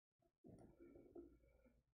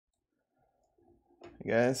Hey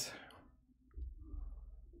guys,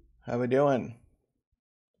 how we doing?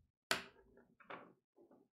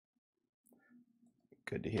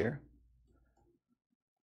 Good to hear.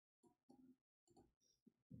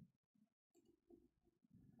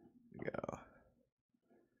 We go. Got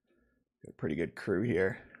a pretty good crew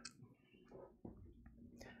here.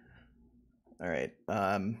 All right.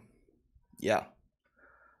 Yeah.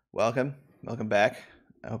 Welcome back.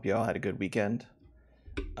 I hope you all had a good weekend.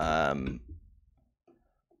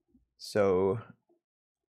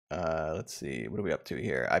 Let's see. What are we up to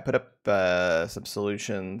here? I put up some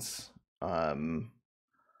solutions for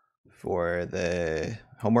the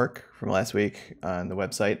homework from last week on the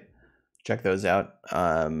website. Check those out.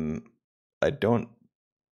 I don't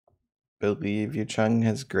believe Yu-Chung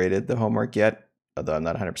has graded the homework yet, although I'm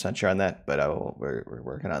not 100% sure on that, but we're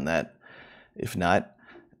working on that. If not,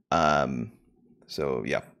 so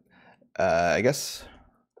yeah, I guess.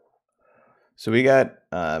 So we got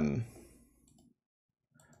an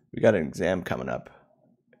exam coming up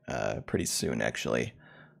pretty soon, actually,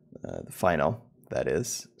 the final, that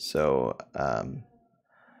is. So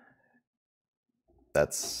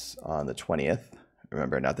that's on the 20th.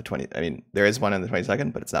 Remember, not the 20th. I mean, there is one on the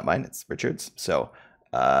 22nd, but it's not mine. It's Richard's. So,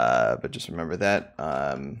 but just remember that.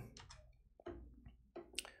 Let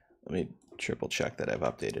me triple check that I've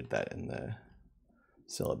updated that in the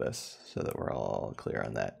syllabus so that we're all clear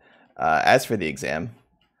on that. As for the exam,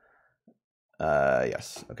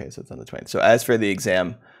 yes. Okay, so it's on the 20th. So as for the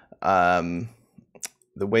exam, the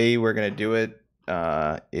way we're going to do it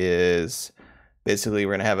is basically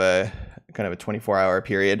we're going to have a kind of a 24-hour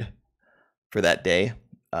period for that day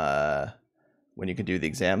when you can do the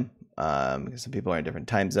exam. Because some people are in different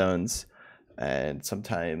time zones, and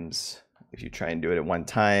sometimes if you try and do it at one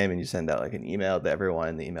time and you send out like an email to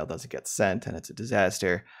everyone, the email doesn't get sent and it's a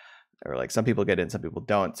disaster. Or like some people get it and some people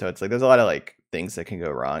don't. So it's like there's a lot of like things that can go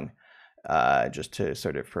wrong. Just to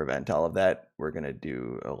sort of prevent all of that, we're going to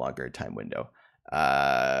do a longer time window.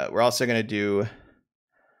 We're also going to do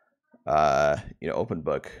open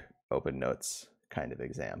book, open notes kind of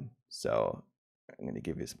exam. So I'm going to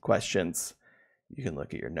give you some questions. You can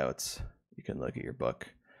look at your notes. You can look at your book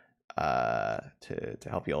to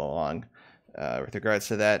help you along with regards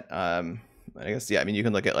to that. I guess, yeah, I mean, you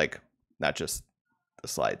can look at like not just the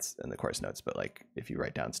slides and the course notes, but like if you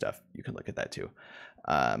write down stuff, you can look at that too.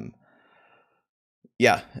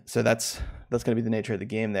 Yeah, so that's going to be the nature of the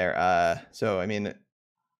game there. So, I mean,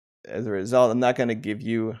 as a result, I'm not going to give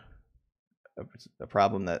you a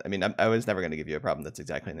problem that, I mean, I was never going to give you a problem that's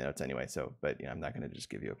exactly in the notes anyway. So, but I'm not going to just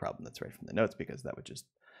give you a problem that's right from the notes because that would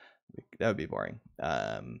be boring.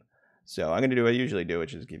 So I'm going to do what I usually do,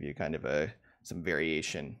 which is give you kind of some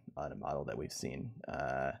variation on a model that we've seen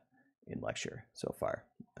in lecture so far.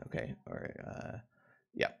 Okay, or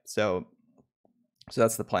yeah, so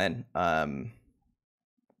that's the plan.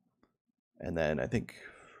 And then I think,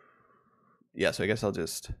 yeah, so I guess I'll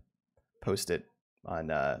just post it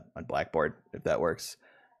on Blackboard if that works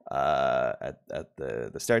at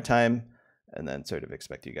the start time, and then sort of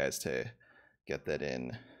expect you guys to get that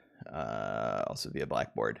in also via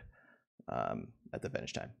Blackboard at the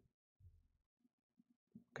finish time.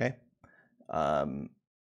 Okay.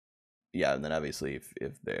 Yeah, and then obviously if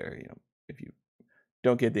you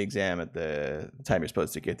don't get the exam at the time you're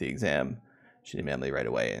supposed to get the exam, should email me right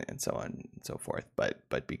away and so on and so forth.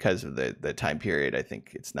 But because of the time period, I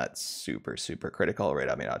think it's not super critical,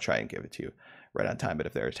 right? I mean, I'll try and give it to you right on time, but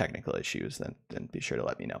if there are technical issues, then be sure to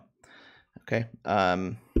let me know. Okay.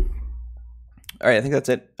 All right, I think that's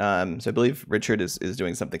it. So I believe Richard is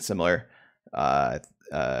doing something similar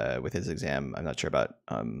with his exam. I'm not sure about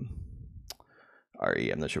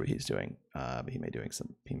RE. I'm not sure what he's doing, but he may be doing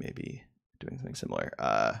something similar.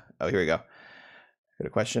 Oh, here we go. Got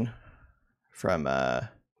a question from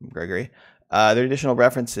Gregory. There are additional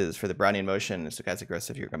references for the Brownian motion and stochastic growth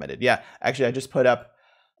stuff you recommended. Yeah, actually, I just put up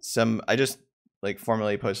some. I just like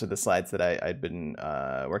formally posted the slides that I'd been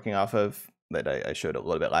working off of that I showed a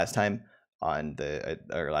little bit last time on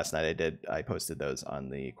or last night I posted those on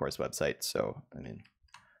the course website. So I mean,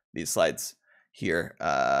 these slides here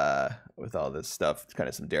with all this stuff, kind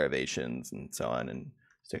of some derivations and so on, and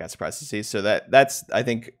stochastic processes. So that's I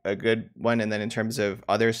think a good one. And then in terms of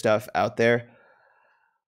other stuff out there,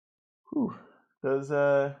 those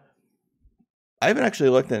I haven't actually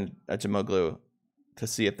looked at Acemoglu to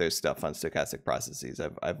see if there's stuff on stochastic processes.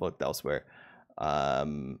 I've looked elsewhere.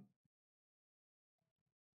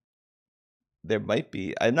 There might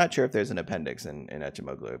be. I'm not sure if there's an appendix in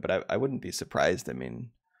Acemoglu, but I wouldn't be surprised. I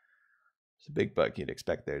mean, it's a big book. You'd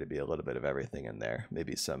expect there to be a little bit of everything in there.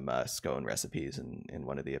 Maybe some scone recipes in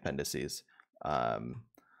one of the appendices.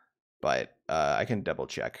 but I can double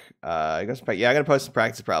check. I guess, yeah, I'm gonna post some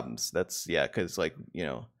practice problems. That's because like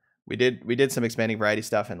we did some expanding variety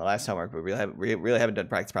stuff in the last homework, but we really haven't done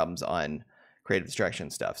practice problems on creative destruction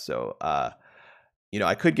stuff. So I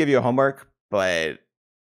could give you a homework, but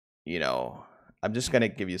I'm just gonna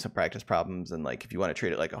give you some practice problems, and like if you want to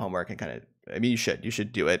treat it like a homework and kind of, I mean, you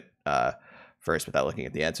should do it first without looking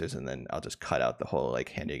at the answers, and then I'll just cut out the whole like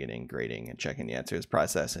handing it in, grading, and checking the answers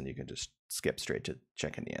process, and you can just skip straight to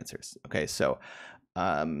checking the answers. Okay, so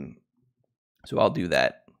I'll do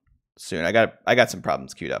that soon. I got some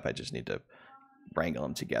problems queued up. I just need to wrangle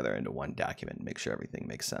them together into one document and make sure everything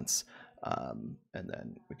makes sense, and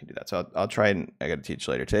then we can do that. So I'll try, and I got to teach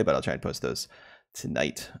later today, but I'll try and post those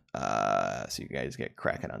tonight, so you guys get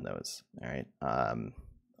cracking on those. All right, on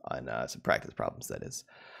some practice problems, that is.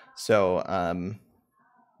 So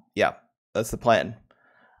yeah, that's the plan.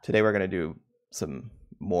 Today we're going to do some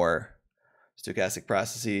more stochastic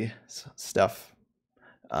processy stuff,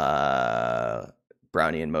 Brownian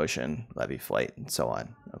motion, Levy flight, and so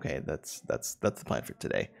on. Okay, that's the plan for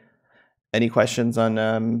today. Any questions on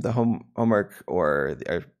the homework or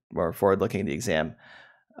forward looking at the exam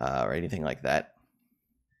or anything like that?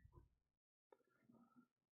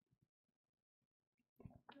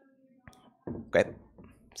 Okay,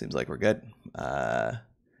 seems like we're good. Yeah,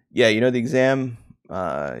 the exam,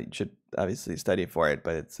 you should obviously study for it,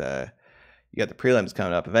 but it's you got the prelims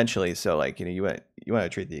coming up eventually, so like you want to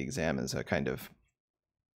treat the exam as a kind of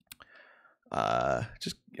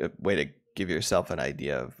just a way to give yourself an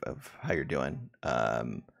idea of how you're doing.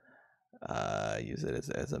 Use it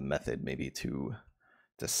as a method maybe to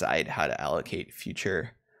decide how to allocate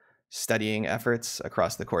future studying efforts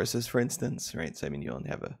across the courses, for instance, right? So I mean, you only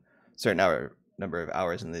have a certain number of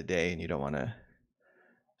hours in the day, and you don't want to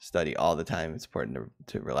study all the time. It's important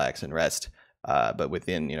to relax and rest. But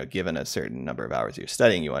within, given a certain number of hours you're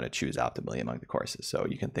studying, you want to choose optimally among the courses. So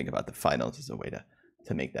you can think about the finals as a way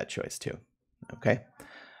to make that choice too. Okay.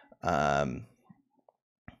 All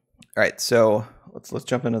right. So let's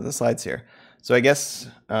jump into the slides here. So I guess,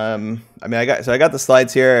 I got the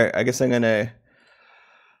slides here. I guess I'm gonna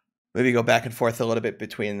maybe go back and forth a little bit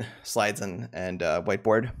between slides and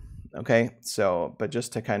whiteboard. Okay, so but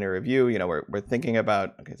just to kind of review, we're thinking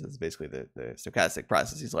about, okay, so this is basically the stochastic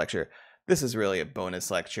processes lecture. This is really a bonus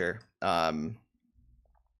lecture. I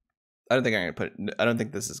don't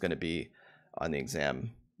think this is going to be on the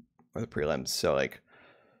exam or the prelims. So like,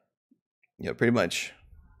 pretty much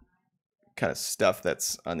kind of stuff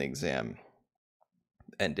that's on the exam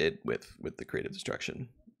ended with the creative destruction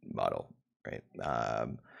model, right?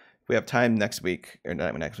 If we have time next week, or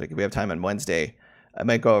not next week, if we have time on Wednesday, I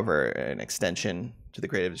might go over an extension to the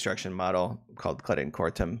creative destruction model called Credit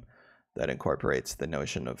Cortum that incorporates the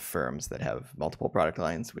notion of firms that have multiple product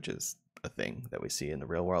lines, which is a thing that we see in the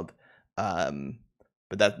real world. But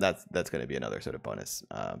that's going to be another sort of bonus.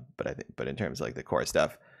 But in terms of like the core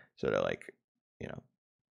stuff, sort of like,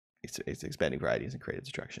 it's expanding varieties and creative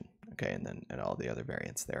destruction. Okay, and all the other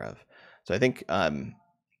variants thereof. So I think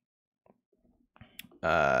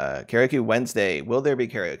karaoke Wednesday. Will there be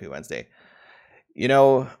karaoke Wednesday?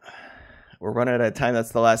 We're running out of time.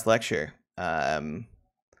 That's the last lecture.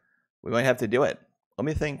 We might have to do it. Let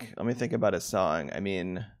me think about a song. I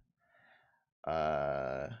mean,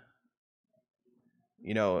 I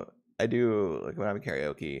do, like, when I'm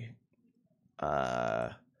karaoke,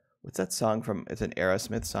 what's that song from? It's an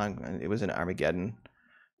Aerosmith song. It was in Armageddon.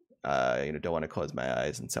 Don't want to close my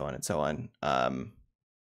eyes, and so on and so on.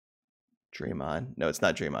 Dream On. No, it's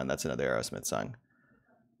not Dream On. That's another Aerosmith song.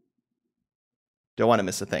 Don't want to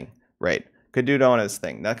miss a thing. Right. Could do Don't want to miss a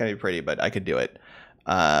thing. Not gonna be pretty, but I could do it.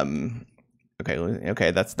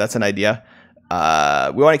 Okay. That's an idea.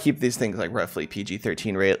 We want to keep these things like roughly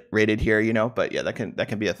PG-13 rated here, but yeah, that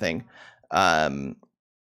can be a thing.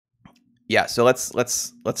 Yeah. So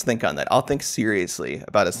let's think on that. I'll think seriously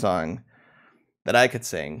about a song that I could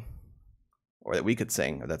sing, or that we could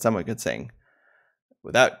sing, or that someone could sing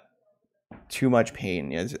without too much pain.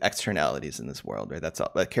 There's externalities in this world, right? That's all.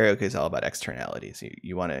 But karaoke is all about externalities.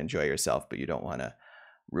 You want to enjoy yourself, but you don't want to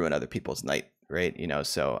ruin other people's night, right?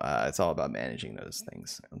 So it's all about managing those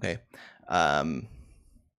things. Okay.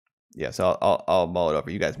 Yeah. So I'll mull it over.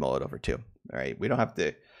 You guys mull it over too. All right. We don't have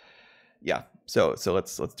to. Yeah. So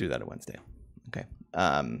let's do that on Wednesday. Okay.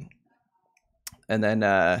 And then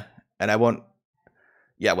and I won't.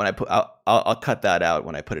 Yeah, when I'll cut that out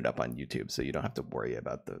when I put it up on YouTube, so you don't have to worry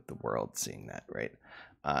about the world seeing that, right?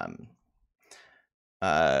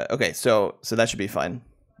 Okay, so that should be fun.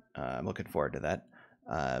 I'm looking forward to that.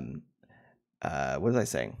 What was I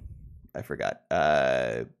saying? I forgot.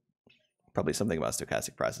 Probably something about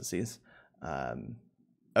stochastic processes.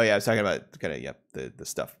 Oh yeah, I was talking about kind of the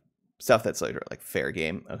stuff that's like fair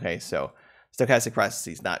game. Okay, so stochastic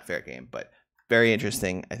processes not fair game, but very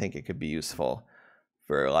interesting. I think it could be useful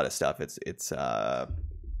for a lot of stuff. It's a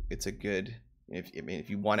good if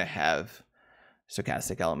you want to have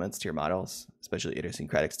stochastic elements to your models, especially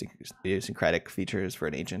idiosyncratic features for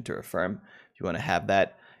an agent or a firm. If you want to have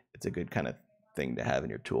that, it's a good kind of thing to have in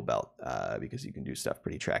your tool belt because you can do stuff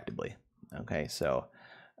pretty tractably. Okay, so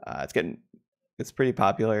it's pretty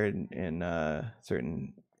popular in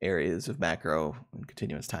certain areas of macro and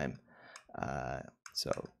continuous time.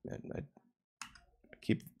 So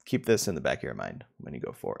keep this in the back of your mind when you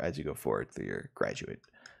as you go forward through your graduate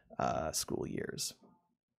school years.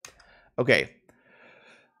 Okay,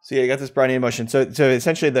 so yeah, you got this Brownian motion. So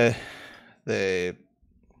essentially the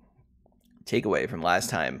takeaway from last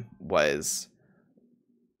time was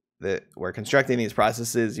that we're constructing these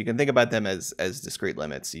processes. You can think about them as discrete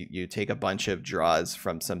limits. You take a bunch of draws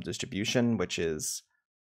from some distribution, which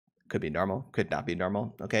could be normal, could not be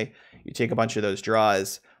normal. Okay, you take a bunch of those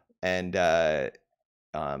draws and then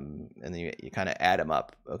you kind of add them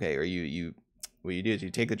up. Okay, or what you do is you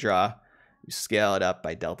take the draw, you scale it up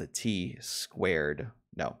by delta t squared.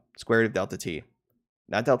 No, square root of delta t,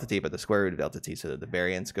 not delta t, but the square root of delta t, so that the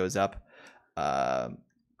variance goes up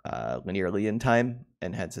linearly in time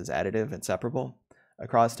and hence is additive and separable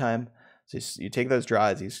across time. So you take those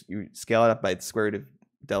draws, you scale it up by the square root of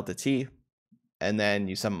delta t, and then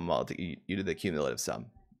you sum them all. You do the cumulative sum.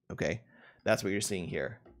 Okay, that's what you're seeing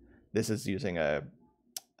here. This is using a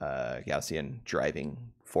Gaussian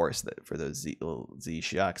driving force that for those z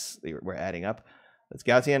shocks we're adding up. That's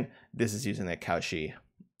Gaussian. This is using the Cauchy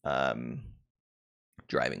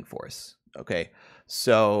driving force. Okay,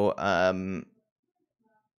 so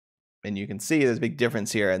and you can see there's a big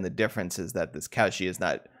difference here, and the difference is that this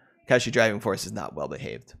Cauchy driving force is not well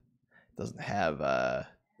behaved. It doesn't have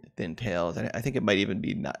thin tails. I think it might even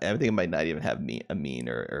be not. I think it might not even have a mean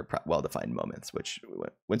or well-defined moments. Which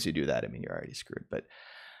once you do that, I mean you're already screwed. But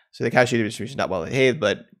so the Cauchy distribution is not well behaved,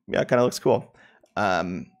 but yeah, it kind of looks cool.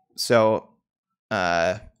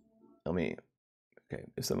 Okay,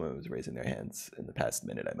 if someone was raising their hands in the past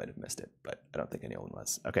minute, I might have missed it, but I don't think anyone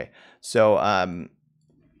was. Okay, so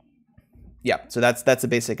yeah, so that's the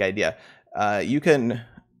basic idea. You can,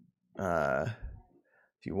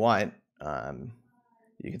 if you want,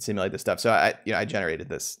 you can simulate this stuff. So I generated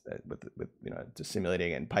this with just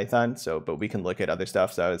simulating in Python. So, but we can look at other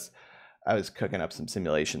stuff. So I was cooking up some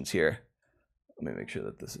simulations here. Let me make sure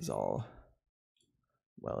that this is all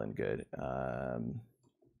well and good.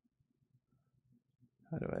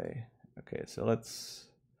 How do I? Okay, so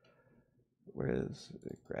where is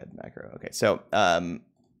the grad macro? Okay, so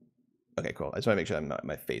okay, cool. I just want to make sure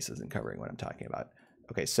my face isn't covering what I'm talking about.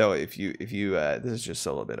 Okay, so if you this is just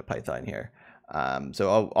a little bit of Python here.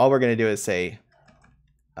 So all we're going to do is say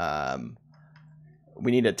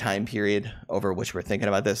we need a time period over which we're thinking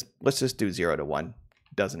about this. Let's just do 0 to 1.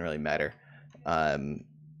 Doesn't really matter in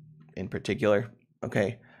particular.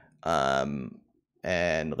 Okay,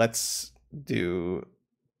 and let's do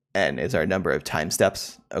n is our number of time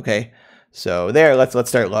steps. Okay, so there, let's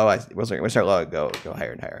start low. We'll start low and go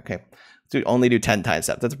higher and higher. Okay, let's only do 10 time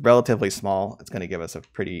steps. That's relatively small. It's going to give us a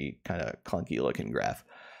pretty kind of clunky looking graph.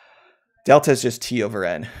 Delta is just t over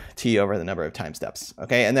n, t over the number of time steps.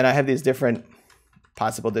 Okay, and then I have these different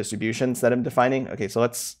possible distributions that I'm defining. Okay, so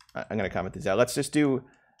I'm going to comment these out. Let's do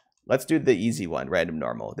the easy one, random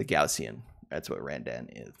normal, the Gaussian. That's what randan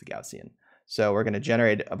is, the Gaussian. So we're going to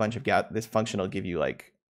generate a bunch of this function will give you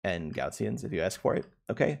like n Gaussians if you ask for it.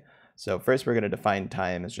 Okay, so first we're going to define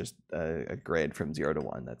time as just a grid from 0 to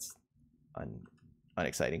 1. That's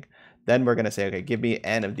unexciting. Then we're going to say, okay, give me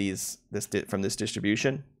n of these from this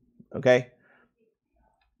distribution. Okay,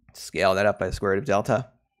 scale that up by the square root of delta.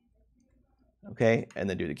 Okay, and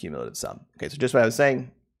then do the cumulative sum. Okay, so just what I was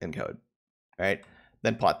saying in code. All right,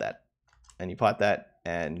 then plot that, and you plot that,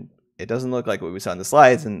 and it doesn't look like what we saw in the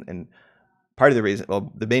slides. And part of the reason,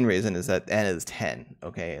 well, the main reason is that n is 10.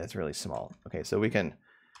 Okay, that's really small. Okay, so we can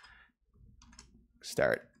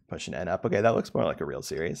start pushing n up. Okay, that looks more like a real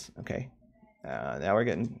series. Okay, now we're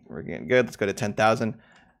getting good. Let's go to 10,000.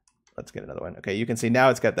 Let's get another one. Okay, you can see now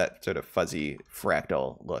it's got that sort of fuzzy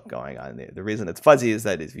fractal look going on. The reason it's fuzzy is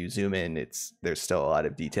that if you zoom in, there's still a lot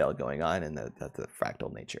of detail going on, and that's the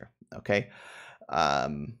fractal nature. Okay,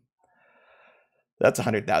 that's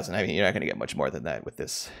 100,000. I mean, you're not going to get much more than that with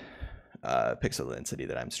this pixel density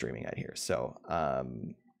that I'm streaming at here. So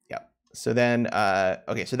yeah. So then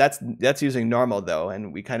okay, so that's using normal though,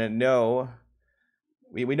 and we kind of know.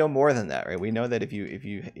 We know more than that, right? We know that if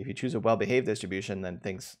you choose a well-behaved distribution, then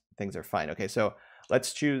things are fine. Okay, so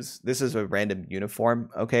let's choose, this is a random uniform,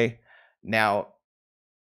 okay? Now,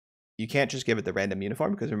 you can't just give it the random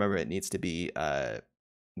uniform because remember it needs to be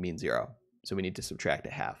mean 0. So we need to subtract a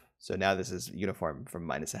half. So now this is uniform from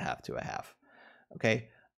minus a half to a half, okay?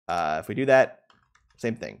 If we do that,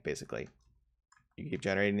 same thing, basically. You keep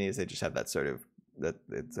generating these, they just have that sort of,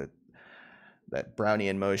 that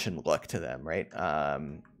Brownian motion look to them, right?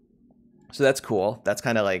 So that's cool. That's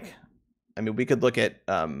kind of like, I mean, we could look at,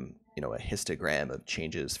 you know, a histogram of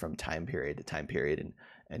changes from time period to time period,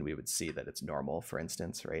 and we would see that it's normal, for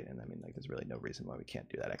instance, right? And I mean, like, there's really no reason why we can't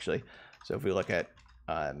do that, actually. So if we look at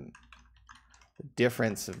the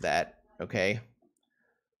difference of that, okay,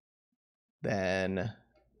 then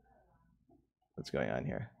what's going on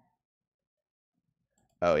here?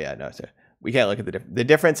 Oh, yeah, no, so we can't look at the difference. The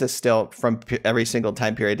difference is still from every single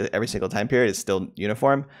time period to every single time period is still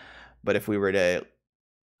uniform. But if we were to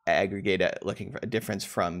aggregate it, looking for a difference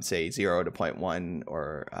from, say, 0 to 0.1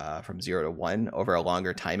 or from 0 to 1 over a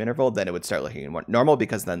longer time interval, then it would start looking normal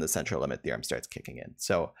because then the central limit theorem starts kicking in.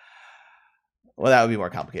 So, well, that would be more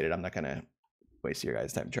complicated. I'm not going to waste your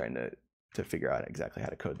guys' time trying to figure out exactly how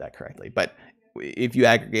to code that correctly. But if you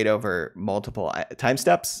aggregate over multiple time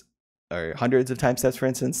steps or hundreds of time steps, for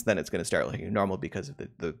instance, then it's going to start looking normal because of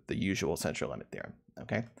the usual central limit theorem.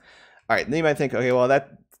 Okay. All right. And then you might think, okay, well,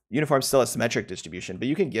 that uniform is still a symmetric distribution, but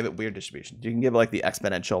you can give it weird distributions. You can give it like the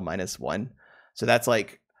exponential -1. So that's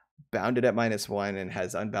like bounded at -1 and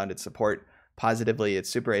has unbounded support. Positively, it's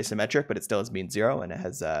super asymmetric, but it still has mean 0 and it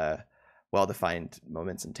has well-defined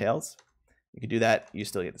moments and tails. You can do that, you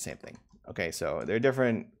still get the same thing. Okay, so there are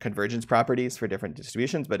different convergence properties for different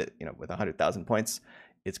distributions, but it, you know, with 100,000 points,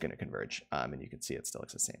 it's going to converge, and you can see it still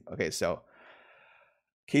looks the same. Okay, so in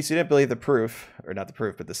case you didn't believe the proof, or not the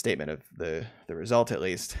proof, but the statement of the result at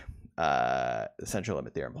least, the central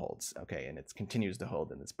limit theorem holds. Okay, and it continues to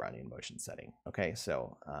hold in this Brownian motion setting. Okay,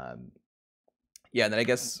 so yeah, and then I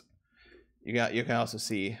guess you can also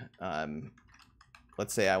see,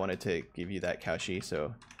 let's say I wanted to give you that Cauchy.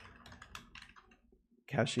 So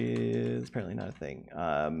Cauchy is apparently not a thing.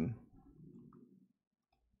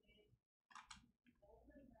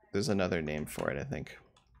 There's another name for it, I think.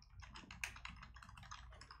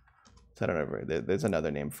 So I don't know. There's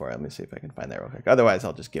another name for it. Let me see if I can find that real quick. Otherwise,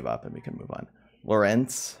 I'll just give up and we can move on.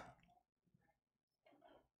 Lorentz.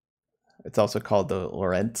 It's also called the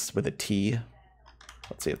Lorentz with a T.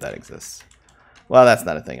 Let's see if that exists. Well, that's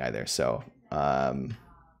not a thing either. So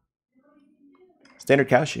standard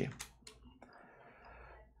Cauchy.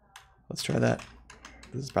 Let's try that.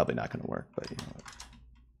 This is probably not going to work, but you know.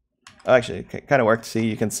 Oh, actually, it kind of worked. See,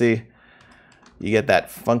 you can see you get that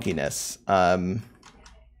funkiness.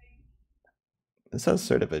 This has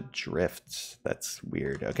sort of a drift. That's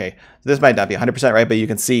weird. Okay, so this might not be 100% right, but you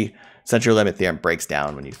can see central limit theorem breaks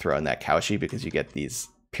down when you throw in that Cauchy because you get these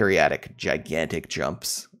periodic gigantic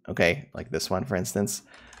jumps. Okay, like this one, for instance,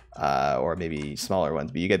 or maybe smaller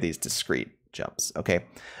ones, but you get these discrete jumps. Okay,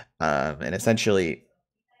 and essentially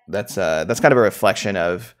that's kind of a reflection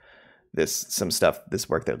of this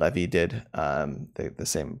work that Levy did. The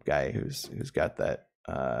same guy who's got that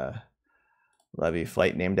Levy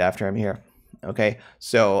flight named after him here. Okay,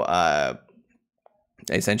 so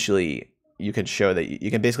essentially you can show that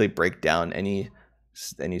you can basically break down any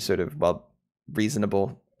sort of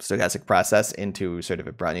reasonable stochastic process into sort of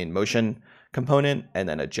a Brownian motion component and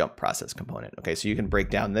then a jump process component. Okay, so you can break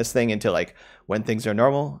down this thing into like when things are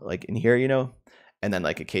normal, like in here, you know, and then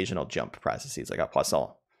like occasional jump processes, like a Poisson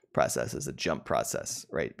process is a jump process,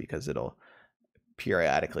 right? Because it'll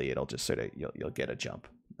periodically, it'll just sort of, you'll get a jump.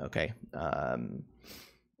 Okay.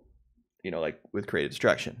 You know, like with creative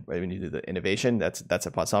destruction, right? When you do the innovation, that's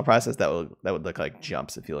a Poisson process that would look like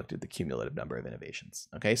jumps if you looked at the cumulative number of innovations.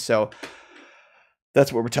 Okay, so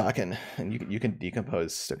that's what we're talking, and you can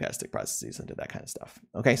decompose stochastic processes into that kind of stuff.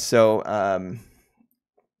 Okay, so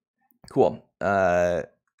cool.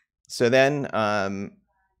 So then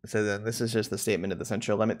this is just the statement of the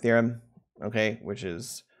central limit theorem. Okay, which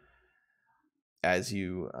is as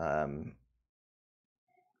you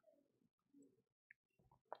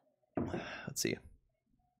let's see.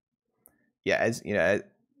 Yeah, as you know,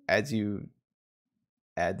 as you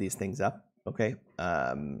add these things up, okay,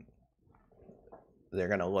 they're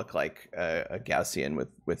gonna look like a Gaussian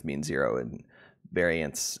with mean 0 and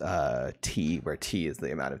variance t, where t is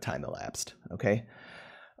the amount of time elapsed. Okay.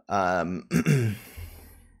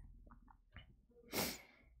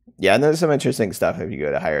 Yeah, and there's some interesting stuff if you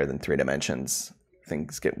go to higher than 3 dimensions.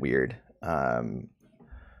 Things get weird.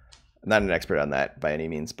 I'm not an expert on that by any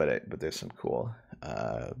means, but there's some cool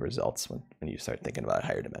results when you start thinking about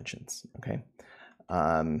higher dimensions. Okay,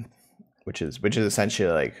 which is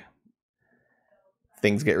essentially like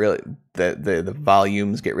things get really the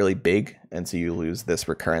volumes get really big, and so you lose this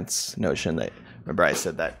recurrence notion that, remember I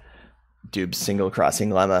said that Dub's single crossing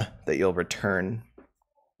lemma, that you'll return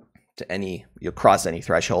to you'll cross any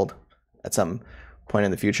threshold at some point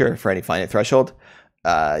in the future for any finite threshold.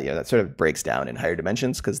 That sort of breaks down in higher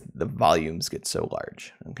dimensions because the volumes get so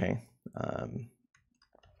large. Okay. All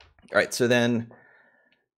right. So then,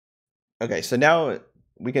 okay. So now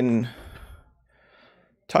we can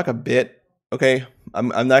talk a bit. Okay.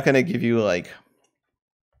 I'm not going to give you like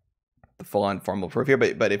the full-on formal proof here,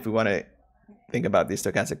 but if we want to think about these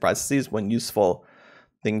stochastic processes, one useful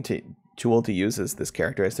tool to use is this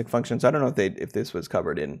characteristic function. So I don't know if this was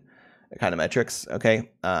covered in econometrics. Okay.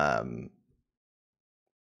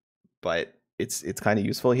 But it's kind of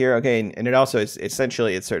useful here. Okay. And it also is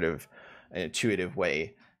essentially, it's sort of an intuitive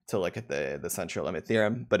way to look at the central limit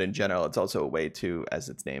theorem, but in general, it's also a way to, as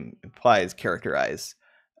its name implies, characterize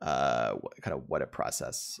kind of what a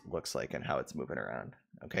process looks like and how it's moving around.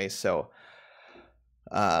 Okay. So,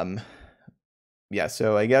 yeah,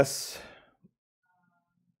 so I guess,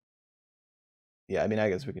 yeah, I mean, I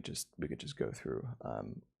guess we could just go through,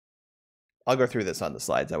 I'll go through this on the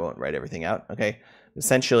slides. I won't write everything out. Okay.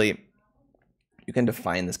 Essentially, you can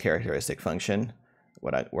define this characteristic function,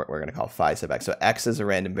 what we're going to call phi sub x. So x is a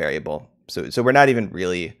random variable. So we're not even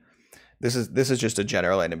really, this is just a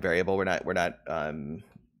general random variable. We're not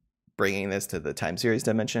bringing this to the time series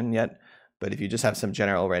dimension yet. But if you just have some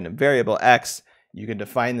general random variable x, you can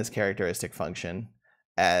define this characteristic function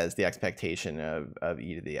as the expectation of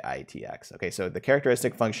e to the itx. Okay, so the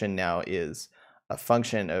characteristic function now is a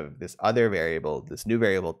function of this other variable, this new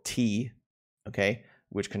variable t, okay,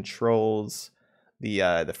 which controls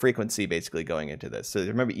the frequency basically going into this. So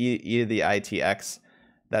remember e to the itx,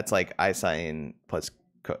 that's like I sine plus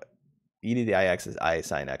e to the ix is I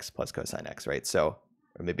sine x plus cosine x, right? So,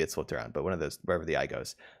 or maybe it's flipped around, but one of those, wherever the I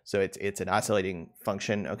goes. So it's an oscillating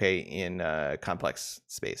function, okay, in complex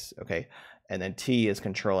space, okay? And then t is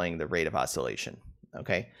controlling the rate of oscillation,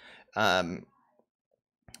 okay? And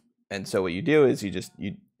so what you do is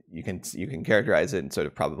you can characterize it in sort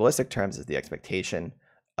of probabilistic terms as the expectation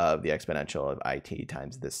of the exponential of it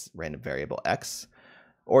times this random variable x,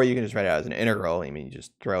 or you can just write it out as an integral. I mean, you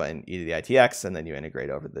just throw in e to the itx, and then you integrate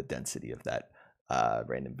over the density of that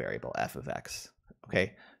random variable f of x.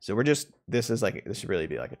 Okay, so this should really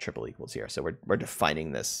be like a triple equals here. So we're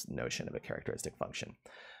defining this notion of a characteristic function.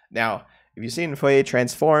 Now, if you've seen Fourier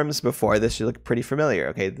transforms before, this should look pretty familiar.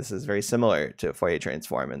 Okay, this is very similar to a Fourier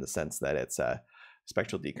transform in the sense that it's a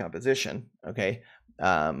spectral decomposition. Okay,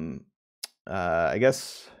 I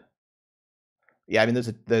guess, yeah. I mean,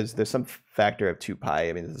 there's some factor of 2 pi.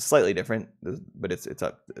 I mean, this is slightly different, but it's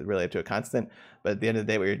really up to a constant. But at the end of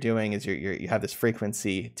the day, what you're doing is you have this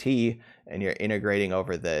frequency t, and you're integrating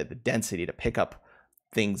over the density to pick up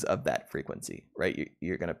things of that frequency, right?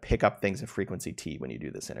 You're going to pick up things of frequency t when you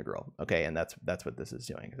do this integral. Okay, and that's what this is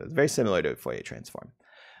doing. So it's very similar to a Fourier transform,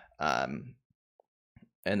 and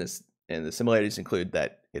the similarities include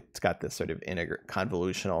that it's got this sort of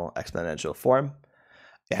convolutional exponential form.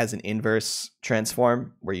 It has an inverse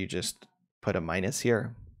transform where you just put a minus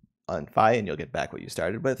here on phi and you'll get back what you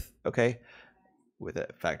started with, okay, with a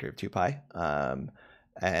factor of 2 pi,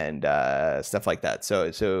 and stuff like that.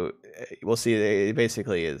 So we'll see it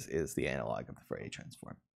basically is the analog of the Fourier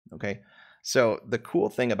transform, okay? So the cool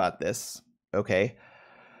thing about this, okay,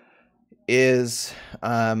 is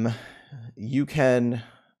you can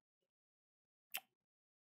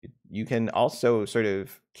also sort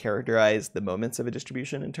of characterize the moments of a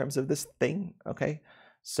distribution in terms of this thing, okay?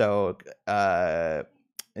 So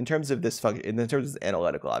in terms of this function, in terms of this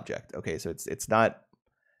analytical object, okay, so it's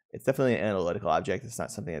definitely an analytical object. It's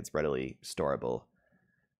not something that's readily storable.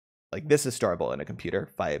 Like this is storable in a computer,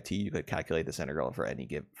 phi of t. You could calculate this integral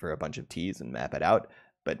for a bunch of t's and map it out.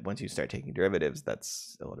 But once you start taking derivatives,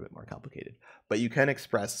 that's a little bit more complicated. But you can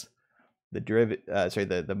express the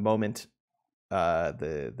the moment,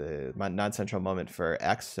 the non-central moment for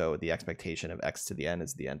x, so the expectation of x to the n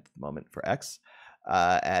is the nth moment for x,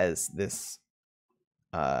 as this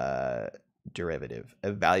derivative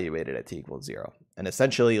evaluated at t equals 0. And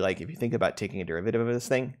essentially, like if you think about taking a derivative of this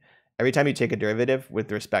thing, every time you take a derivative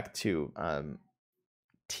with respect to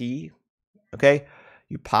t, okay,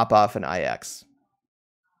 you pop off an ix,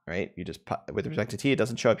 right? You just with respect to t, it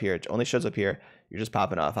doesn't show up here. It only shows up here. You're just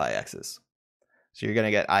popping off ix's. So you're going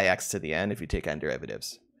to get ix to the n if you take n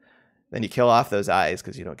derivatives. Then you kill off those i's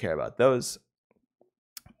because you don't care about those.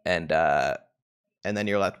 And then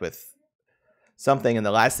you're left with something. And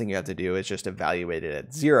the last thing you have to do is just evaluate it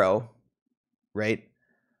at 0, right?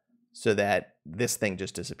 So that this thing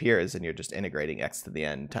just disappears and you're just integrating x to the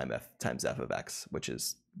n times f of x, which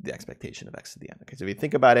is the expectation of x to the n. Okay, so if you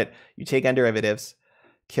think about it, you take n derivatives,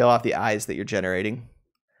 kill off the i's that you're generating,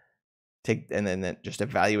 and then just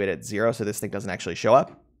evaluate at 0 so this thing doesn't actually show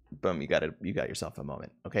up. Boom, you got yourself a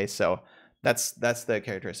moment. Okay, so that's the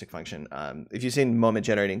characteristic function. If you've seen moment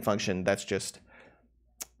generating function, that's just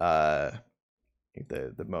the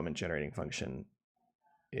moment generating function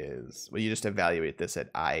is, well, you just evaluate this at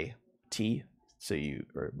it, so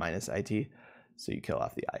or minus it, so you kill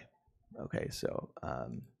off the I. Okay, so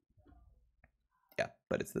yeah,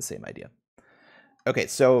 but it's the same idea. Okay,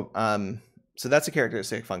 so so that's a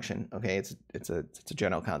characteristic function. Okay, it's a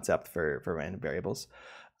general concept for random variables.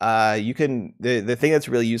 You can the thing that's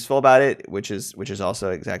really useful about it, which is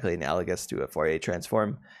also exactly analogous to a Fourier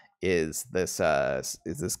transform, is this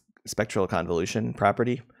spectral convolution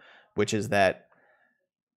property, which is that.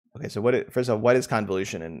 Okay, so first of all, what is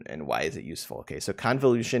convolution and why is it useful? Okay, so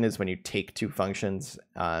convolution is when you take two functions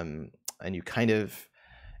and you kind of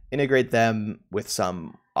integrate them with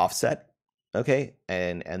some offset. Okay,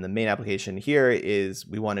 and the main application here is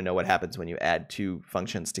we want to know what happens when you add two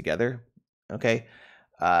functions together. Okay,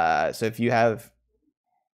 so if you have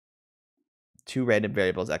two random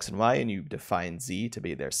variables x and y and you define z to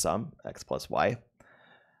be their sum, x plus y,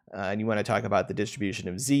 and you want to talk about the distribution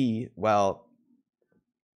of z, well,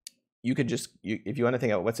 you could just, if you want to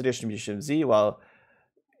think about what's the distribution of z, well,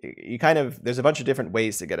 you kind of, there's a bunch of different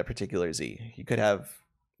ways to get a particular z. You could have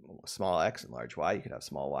small x and large y, you could have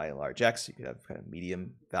small y and large x, you could have kind of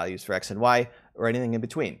medium values for x and y, or anything in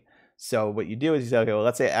between. So what you do is you say, okay, well,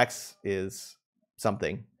 let's say x is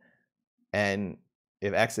something, and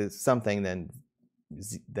if x is something, then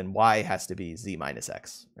y has to be z minus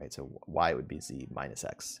x, right? So y would be z minus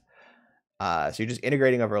x. So you're just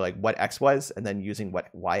integrating over like what x was, and then using what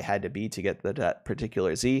y had to be to get that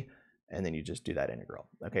particular z, and then you just do that integral.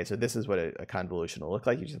 Okay, so this is what a convolution will look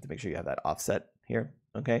like. You just have to make sure you have that offset here.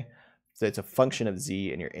 Okay, so it's a function of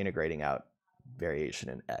z, and you're integrating out variation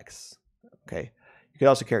in x. Okay, you could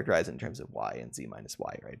also characterize it in terms of y and z minus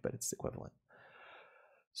y, right? But it's equivalent.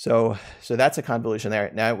 So that's a convolution there.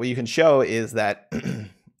 Now, what you can show is that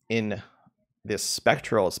in this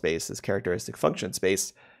spectral space, this characteristic function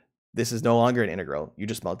space, this is no longer an integral. You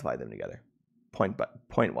just multiply them together,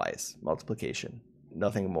 point-wise multiplication,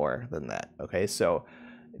 nothing more than that. Okay, so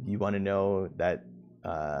if you want to know that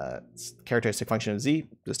characteristic function of z,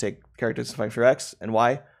 just take characteristic function for x and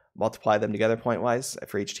y, multiply them together point-wise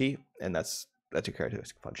for each t, and that's your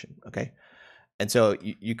characteristic function. Okay, and so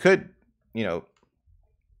you could, you know,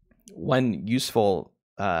 one useful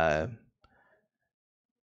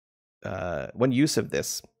one use of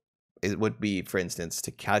this, it would be, for instance,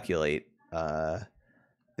 to calculate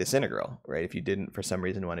this integral, right? If you didn't, for some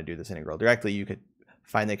reason, want to do this integral directly, you could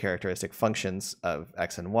find the characteristic functions of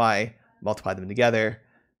x and y, multiply them together,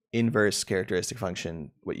 inverse characteristic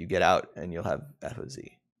function, what you get out, and you'll have f of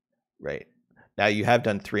z, right? Now, you have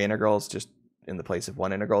done 3 integrals just in the place of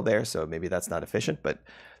 1 integral there, so maybe that's not efficient, but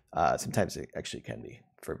sometimes it actually can be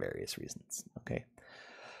for various reasons, okay?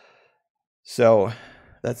 So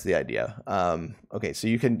that's the idea. Okay, so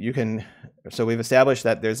you can, so we've established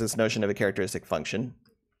that there's this notion of a characteristic function.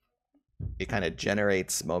 It kind of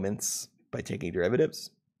generates moments by taking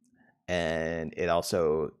derivatives, and it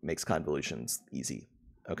also makes convolutions easy.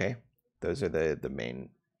 Okay, those are the main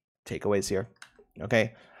takeaways here.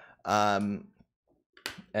 Okay,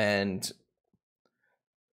 and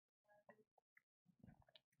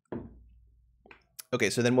okay,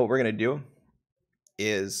 so then what we're gonna do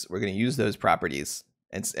is we're gonna use those properties,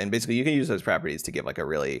 and basically you can use those properties to give like a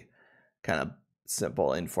really kind of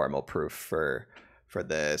simple informal proof for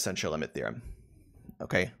the central limit theorem.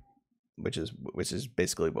 Okay, which is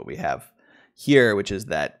basically what we have here, which is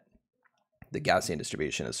that the Gaussian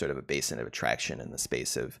distribution is sort of a basin of attraction in the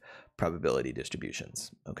space of probability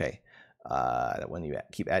distributions. Okay, that when you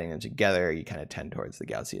keep adding them together, you kind of tend towards the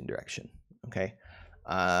Gaussian direction. Okay,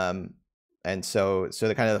 and so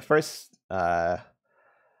the kind of the first,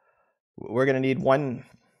 we're going to need one.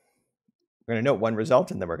 We're going to note one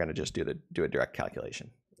result, and then we're going to just do a direct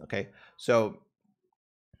calculation. Okay, so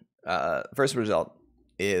first result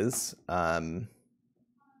is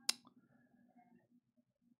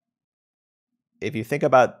if you think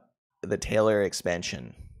about the Taylor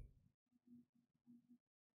expansion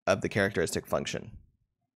of the characteristic function,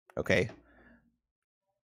 okay,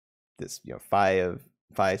 this, you know,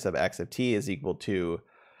 phi sub x of t is equal to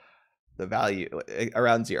the value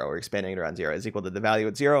around 0. We're expanding it around 0 is equal to the value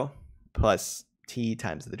at 0 plus t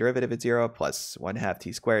times the derivative at 0 plus 1/2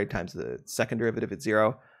 t squared times the second derivative at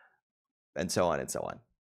 0, and so on and so on.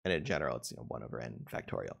 And in general, it's, you know, 1 over n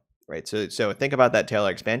factorial. right? So think about that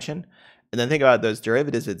Taylor expansion, and then think about those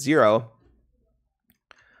derivatives at 0.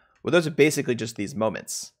 Well, those are basically just these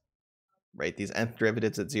moments, right? These nth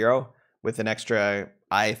derivatives at 0 with an extra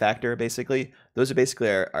I factor, basically. Those are basically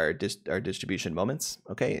our distribution moments,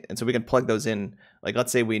 okay? And so we can plug those in. Like,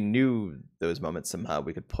 let's say we knew those moments somehow.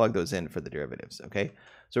 We could plug those in for the derivatives, okay?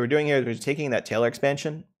 So what we're doing here is we're just taking that Taylor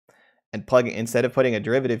expansion and plugging, instead of putting a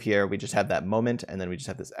derivative here, we just have that moment, and then we just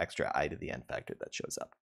have this extra I to the n factor that shows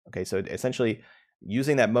up. Okay, so essentially,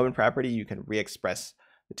 using that moment property, you can re-express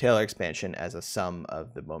the Taylor expansion as a sum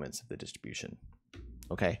of the moments of the distribution.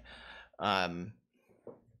 Okay,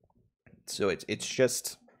 so it's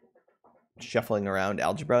just shuffling around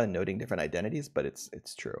algebra and noting different identities, but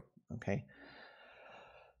it's true. Okay,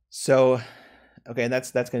 so. Okay, and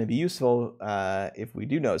that's going to be useful if we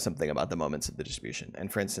do know something about the moments of the distribution.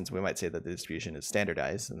 And for instance, we might say that the distribution is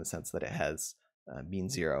standardized in the sense that it has mean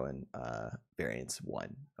 0 and variance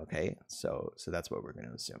 1. Okay, so that's what we're going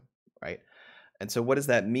to assume, right? And so what does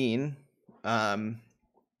that mean? Okay,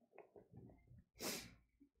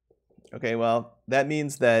 well, that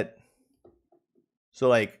means that, so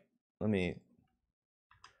like, let me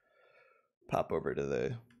pop over to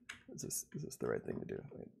the, is this the right thing to do?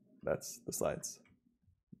 Wait. That's the slides.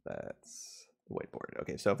 That's the whiteboard.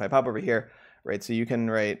 Okay, so if I pop over here, right, so you can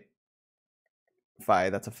write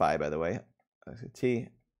phi, that's a phi, by the way. So t,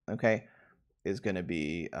 okay, is going to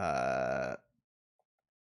be, that's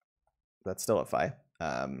still a phi.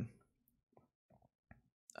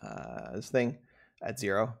 This thing at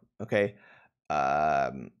 0, okay.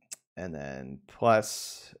 And then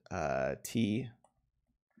plus t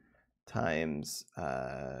times,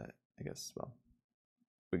 I guess, well,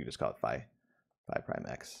 we could just call it phi prime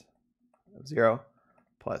x of 0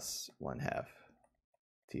 plus 1/2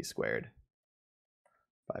 t squared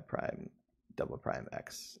phi prime double prime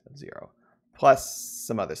x of 0 plus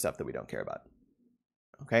some other stuff that we don't care about.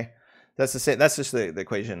 Okay, that's the same. That's just the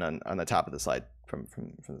equation on the top of the slide from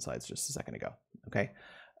the slides just a second ago. Okay,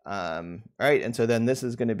 all right, and so then this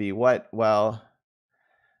is going to be what? Well,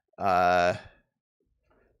 man,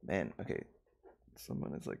 okay,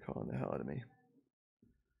 someone is like calling the hell out of me.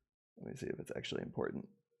 Let me see if it's actually important.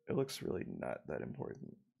 It looks really not that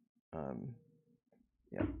important.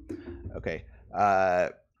 Yeah. Okay.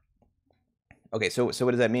 Okay. So what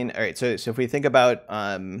does that mean? All right. So if we think about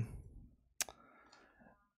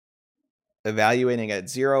evaluating at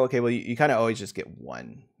 0, okay. Well, you kind of always just get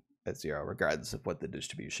 1 at 0, regardless of what the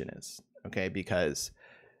distribution is. Okay, because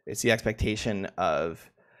it's the expectation of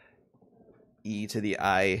e to the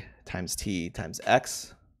I times t times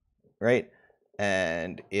x, right?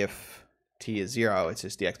 And if t is 0, it's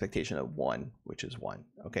just the expectation of 1, which is 1.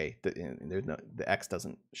 Okay, the x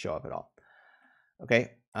doesn't show up at all.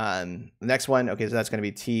 Okay, the next one. Okay, so that's going to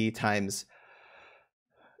be t times.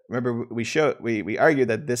 Remember, we argued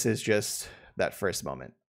that this is just that first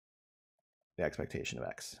moment, the expectation of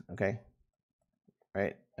x. Okay,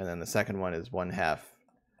 right, and then the second one is 1/2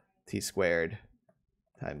 t squared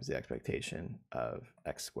times the expectation of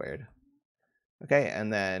x squared. Okay,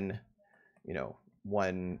 and then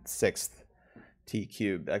 1/6 t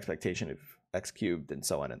cubed expectation of x cubed, and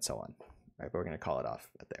so on and so on. Right, but we're going to call it off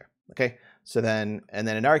at there. Okay, so then, and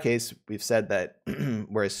then in our case, we've said that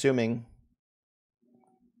we're assuming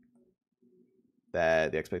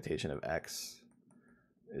that the expectation of x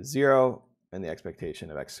is 0 and the expectation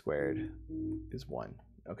of x squared is 1.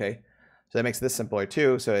 Okay, so that makes this simpler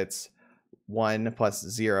too. So it's 1 plus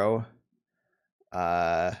 0.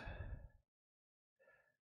 I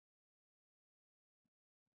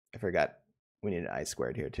forgot we need an I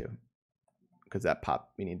squared here too, because that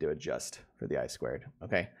we need to adjust for the I squared.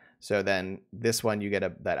 Okay, so then this one, you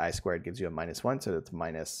get that I squared gives you a -1, so that's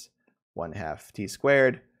minus 1/2 t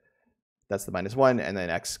squared. That's the -1, and then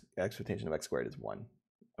expectation of x squared is 1.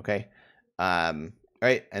 Okay,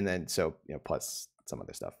 right, and then so plus some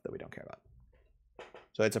other stuff that we don't care about.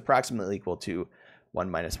 So it's approximately equal to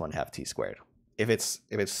 1 minus 1/2 t squared. If it's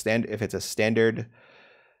a standard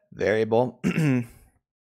variable,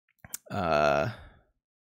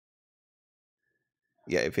 yeah,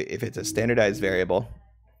 if it's a standardized variable,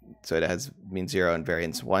 so it has mean 0 and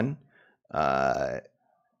variance 1,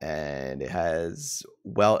 and it has,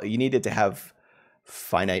 well, you need it to have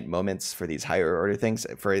finite moments for these higher order things.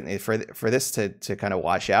 For this to kind of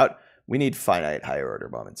wash out, we need finite higher order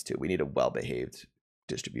moments too. We need a well-behaved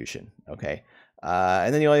distribution. Okay,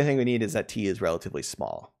 and then the only thing we need is that t is relatively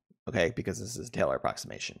small. Okay, because this is a Taylor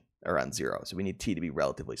approximation around 0, so we need t to be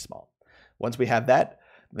relatively small. Once we have that,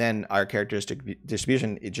 then our characteristic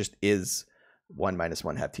distribution, it just is 1 minus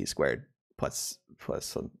 1/2 t squared plus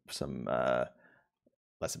some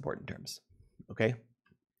less important terms. Okay,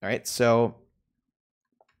 All right, so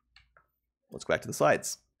let's go back to the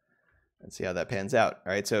slides and see how that pans out.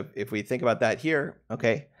 All right, so if we think about that here,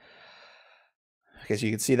 okay, so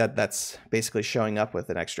you can see that that's basically showing up with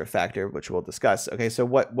an extra factor, which we'll discuss. Okay, so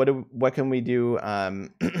what can we do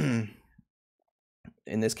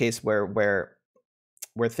in this case where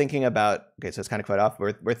we're thinking about, okay, so it's kind of quite off.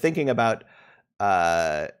 We're thinking about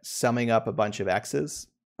summing up a bunch of x's,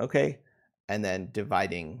 okay, and then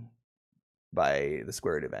dividing by the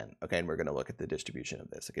square root of n. Okay, and we're going to look at the distribution of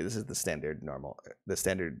this. Okay, this is the standard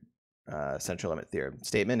central limit theorem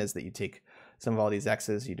statement is that you take some of all these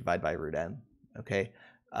x's, you divide by root n. Okay,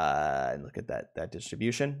 and look at that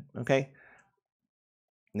distribution. Okay,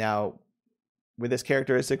 now with this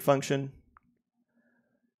characteristic function,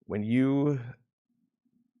 when you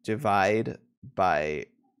divide by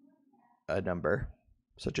a number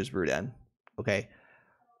such as root n, okay,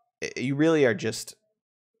 you really are just,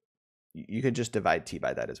 you could just divide t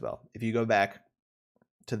by that as well. If you go back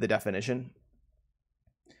to the definition,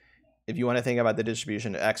 if you want to think about the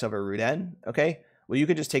distribution of x over root n, okay, well, you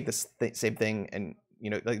could just take this same thing and,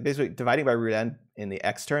 like basically dividing by root n in the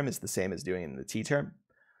x term is the same as doing in the t term.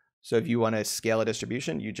 So if you want to scale a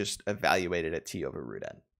distribution, you just evaluate it at t over root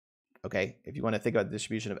n. Okay, if you want to think about the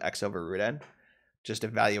distribution of x over root n, just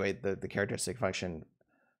evaluate the characteristic function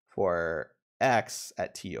for x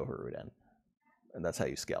at t over root n. And that's how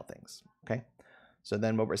you scale things. Okay, so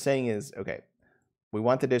then what we're saying is, okay, we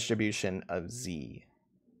want the distribution of z,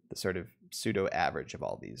 the sort of pseudo average of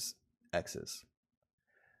all these x's.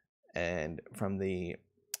 And from the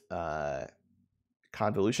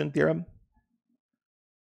convolution theorem,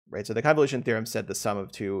 right? So the convolution theorem said the sum of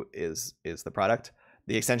two is the product.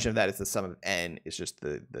 The extension of that is the sum of n is just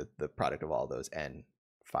the product of all those n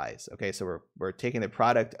phi's. Okay, so we're taking the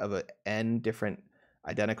product of n different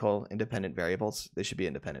identical independent variables. They should be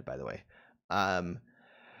independent, by the way. And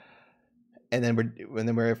then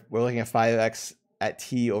we're looking at phi of x at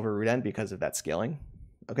t over root n because of that scaling.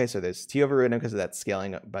 Okay, so there's t over root n because of that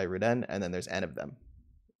scaling by root n, and then there's n of them.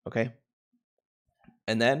 Okay,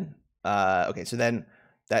 and then okay, so then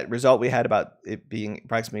that result we had about it being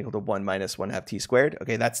approximately equal to 1 minus 1/2 t squared.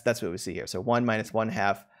 Okay, that's what we see here. So 1 minus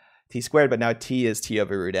 1/2 t squared, but now t is t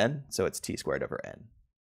over root n, so it's t squared over n.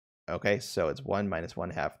 Okay, so it's 1 minus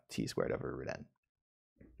 1/2 t squared over root n.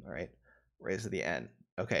 All right, raised to the n.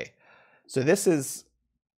 Okay, so this is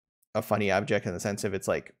a funny object in the sense of it's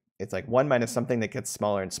like 1 minus something that gets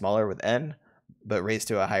smaller and smaller with n, but raised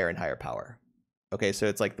to a higher and higher power. Okay, so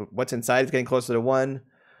it's like what's inside is getting closer to 1,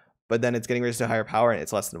 but then it's getting raised to a higher power, and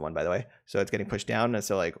it's less than 1, by the way. So it's getting pushed down, and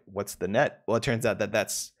so like, what's the net? Well, it turns out that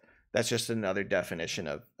that's just another definition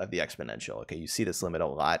of the exponential. Okay, you see this limit a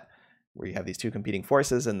lot, where you have these two competing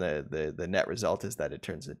forces, and the net result is that it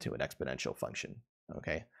turns into an exponential function.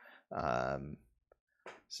 Okay,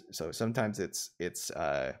 so sometimes it's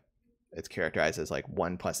characterized as like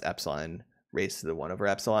 1 plus epsilon raised to the 1 over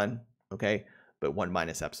epsilon. Okay, but 1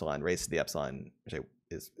 minus epsilon raised to the epsilon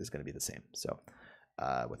is going to be the same. So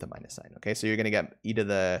with a minus sign. Okay, so you're going to get e to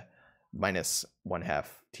the minus 1/2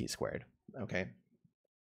 t squared. Okay,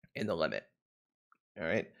 in the limit. All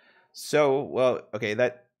right. So well, okay,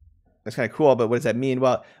 that's kind of cool, but what does that mean?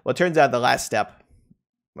 Well, it turns out the last step,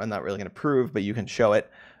 I'm not really going to prove, but you can show it,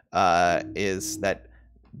 is that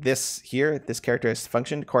this here, this characteristic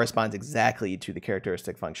function corresponds exactly to the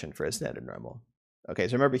characteristic function for a standard normal. Okay,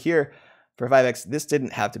 so remember here for 5x, this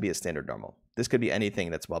didn't have to be a standard normal. This could be anything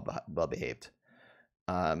that's well behaved.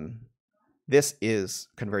 This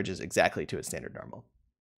converges exactly to a standard normal.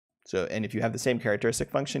 So, and if you have the same characteristic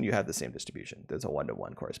function, you have the same distribution. There's a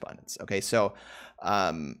 1-to-1 correspondence. Okay, so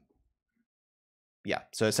yeah,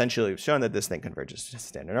 so essentially we've shown that this thing converges to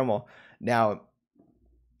standard normal. Now,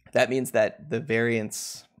 that means that the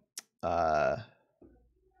variance, let's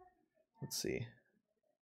see.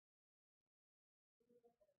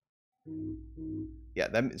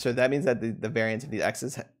 Yeah, so that means that the variance of these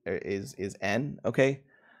x's is n. Okay,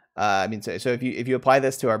 I mean, so if you apply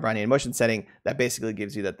this to our Brownian motion setting, that basically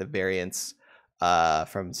gives you that the variance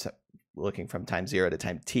from looking from time 0 to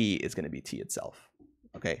time t is going to be t itself.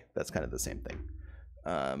 Okay, that's kind of the same thing.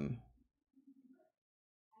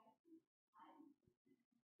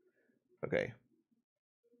 Okay.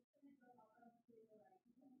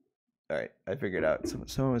 All right, I figured out.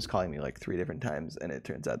 Someone was calling me like 3 different times, and it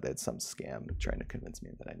turns out that it's some scam trying to convince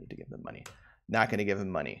me that I need to give them money. Not going to give them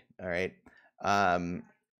money. All right.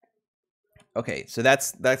 Okay, so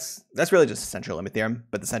that's really just a central limit theorem,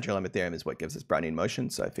 but the central limit theorem is what gives us Brownian motion,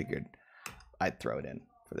 so I figured I'd throw it in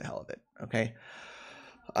for the hell of it. Okay.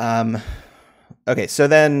 Okay, so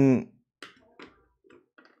then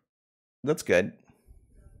that's good.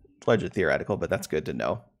 It's largely theoretical, but that's good to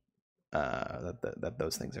know. that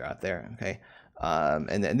those things are out there. Okay,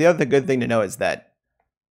 and then the other good thing to know is that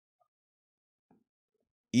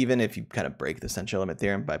even if you kind of break the central limit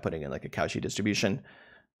theorem by putting in like a Cauchy distribution,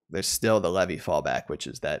 there's still the Levy fallback, which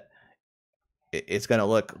is that it's going to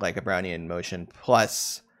look like a Brownian motion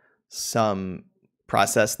plus some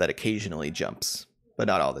process that occasionally jumps, but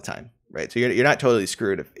not all the time, right? So you're not totally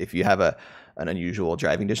screwed if you have an unusual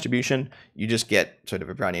driving distribution. You just get sort of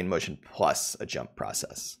a Brownian motion plus a jump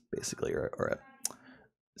process, basically, or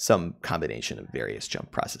some combination of various jump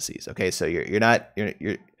processes. Okay, so you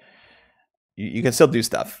can still do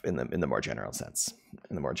stuff in the more general sense,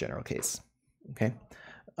 in the more general case. Okay,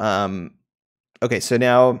 okay, so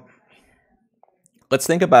now let's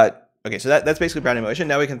think about, okay, so that's basically Brownian motion.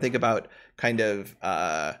 Now we can think about kind of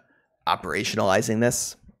operationalizing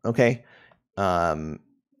this, okay,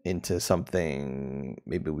 into something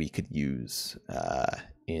maybe we could use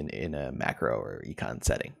in a macro or econ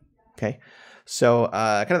setting. Okay, so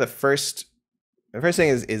kind of the first thing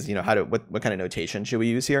is what kind of notation should we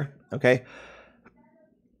use here? Okay,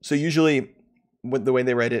 so usually the way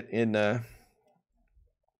they write it in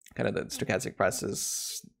kind of the stochastic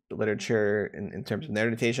process literature in terms of their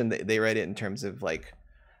notation, they write it in terms of like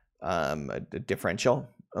a differential.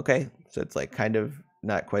 Okay, so it's like kind of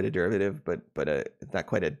not quite a derivative, but it's not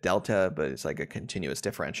quite a delta, but it's like a continuous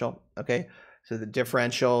differential. Okay, so the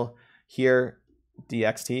differential here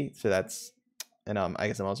dxt, so that's, and I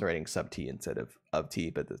guess I'm also writing sub t instead of t,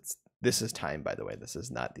 but this is time, by the way. This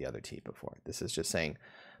is not the other t before. This is just saying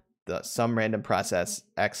some random process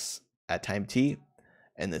x at time t,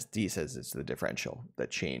 and this d says it's the differential, the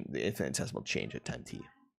infinitesimal change at time t.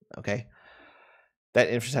 Okay, that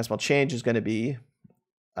infinitesimal change is going to be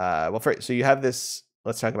well, first, so you have this.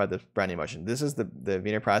 Let's talk about the Brownian motion. This is the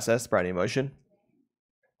Wiener process, Brownian motion.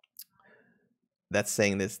 That's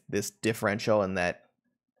saying this differential in that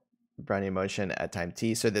Brownian motion at time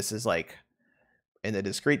t. So this is like, in the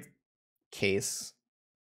discrete case,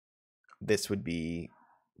 this would be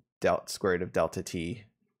square root of delta t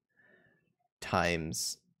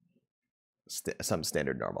times some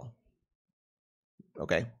standard normal.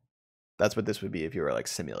 Okay, that's what this would be if you were like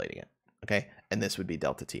simulating it. Okay, and this would be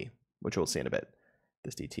delta t, which we'll see in a bit.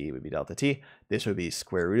 This dt would be delta t. This would be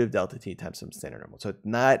square root of delta t times some standard normal. So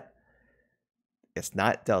it's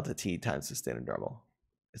not delta t times the standard normal.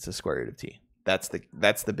 It's the square root of t. That's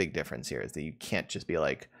the big difference here, is that you can't just be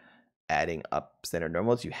like adding up standard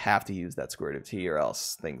normals. You have to use that square root of t, or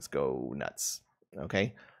else things go nuts.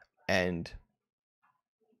 Okay, and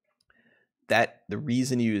that the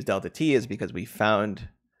reason you use delta t is because we found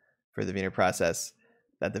for the Wiener process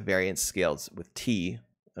that the variance scales with t.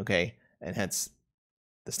 Okay, and hence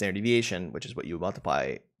the standard deviation, which is what you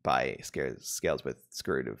multiply by, scales with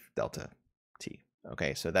square root of delta t.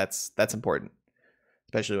 Okay, so that's important,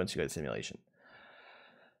 especially once you go to simulation.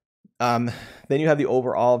 Then you have the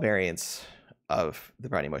overall variance of the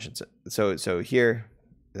Brownian motion. So here,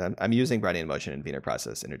 I'm using Brownian motion and Wiener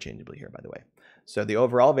process interchangeably here, by the way. So the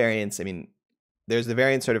overall variance, I mean, there's the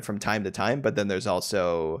variance sort of from time to time, but then there's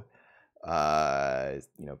also,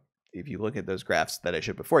 if you look at those graphs that I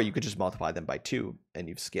showed before, you could just multiply them by 2 and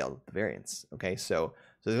you've scaled the variance. Okay, so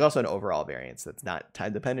there's also an overall variance that's not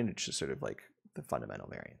time dependent. It's just sort of like the fundamental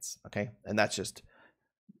variance. Okay, and that's just,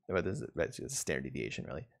 that's a standard deviation,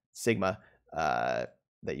 really, sigma, that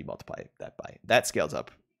you multiply that by. That scales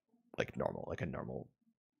up like normal, like a normal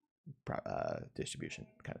distribution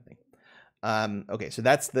kind of thing. Okay, so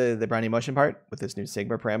that's the Brownian motion part with this new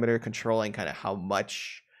sigma parameter controlling kind of how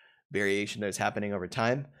much variation there's happening over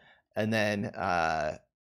time. And then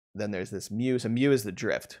there's this mu. So mu is the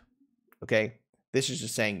drift. Okay, this is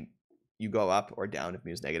just saying you go up or down if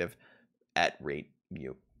mu is negative at rate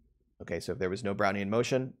mu. Okay, so if there was no Brownian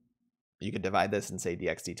motion, you could divide this and say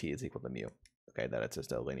dx dt is equal to mu. Okay, that it's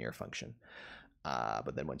just a linear function.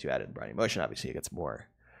 But then once you add in Brownian motion, obviously it gets more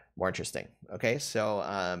interesting. Okay, so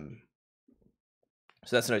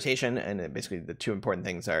so that's the notation, and basically the two important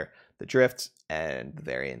things are the drift and the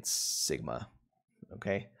variance sigma.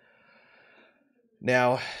 Okay.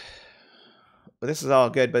 Now, well, this is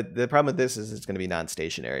all good, but the problem with this is it's going to be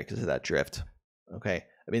non-stationary because of that drift. Okay,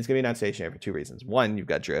 I mean, it's going to be non-stationary for 2 reasons. 1, you've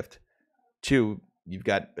got drift. 2, you've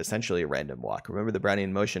got essentially a random walk. Remember, the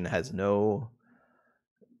Brownian motion has no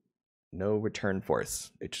return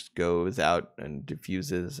force. It just goes out and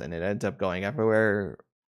diffuses, and it ends up going everywhere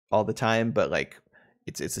all the time. But like,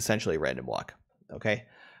 it's essentially a random walk. Okay,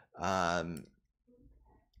 so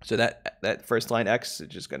that first line x is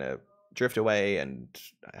just going to drift away and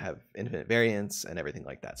have infinite variance and everything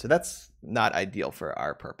like that. So that's not ideal for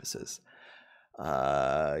our purposes.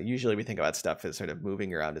 usually we think about stuff as sort of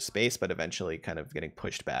moving around a space, but eventually kind of getting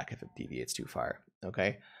pushed back if it deviates too far.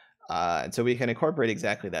 Okay. And so we can incorporate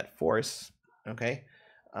exactly that force. Okay.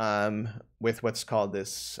 With what's called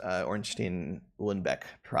this Ornstein-Uhlenbeck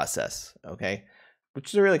process. Okay. Which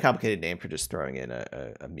is a really complicated name for just throwing in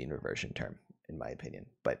a mean reversion term, in my opinion.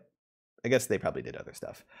 But I guess they probably did other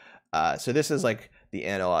stuff. So this is like the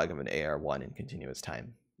analog of an AR1 in continuous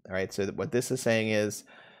time. All right. So what this is saying is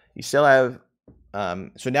you still have,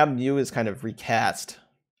 so now mu is kind of recast,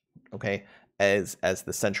 okay, as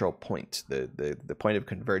the central point, the point of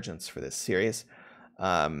convergence for this series.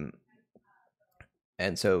 And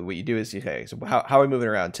so what you do is, okay, so how are we moving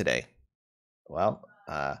around today? Well,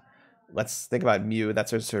 let's think about mu.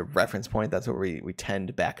 That's our sort of reference point. That's what we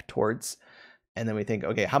tend back towards. And then we think,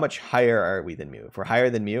 okay, how much higher are we than mu? If we're higher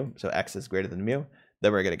than mu, so x is greater than mu,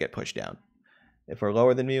 then we're going to get pushed down. If we're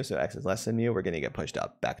lower than mu, so x is less than mu, we're going to get pushed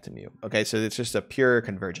up back to mu. Okay, so it's just a pure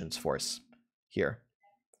convergence force here.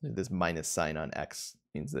 This minus sign on x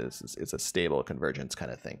means this is a stable convergence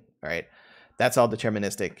kind of thing. All right, that's all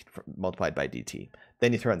deterministic multiplied by dt.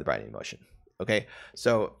 Then you throw in the Brownian motion. Okay,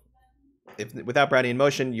 so if without Brownian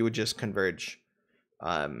motion, you would just converge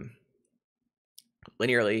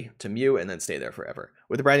linearly to mu and then stay there forever.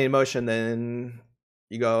 With the Brownian motion, then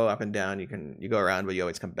you go up and down. You go around, but you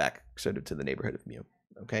always come back sort of to the neighborhood of mu.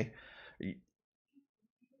 Okay, you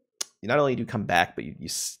not only do come back, but you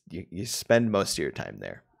spend most of your time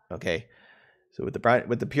there. Okay, so with the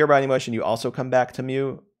pure Brownian motion, you also come back to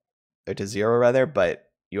mu, or to zero rather,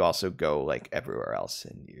 but you also go like everywhere else,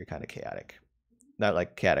 and you're kind of chaotic. Not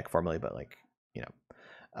like chaotic formally, but like, you know.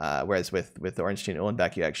 Whereas with the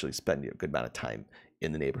Ornstein-Uhlenbeck, you actually spend a good amount of time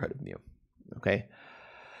in the neighborhood of mu. Okay.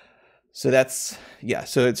 So that's, yeah.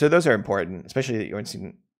 So those are important, especially the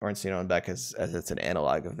Ornstein-Uhlenbeck as it's an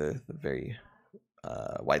analog of the very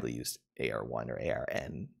widely used AR1 or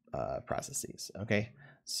ARN processes. Okay.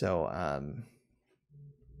 So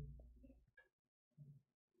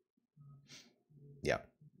yeah.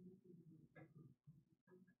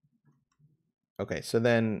 Okay, so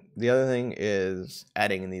then the other thing is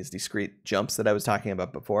adding in these discrete jumps that I was talking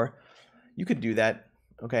about before. You could do that,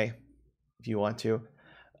 okay, if you want to.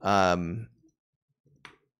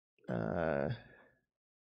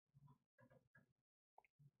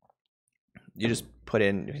 You just put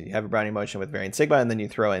in, you have a Brownian motion with variance sigma, and then you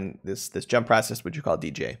throw in this jump process, which you call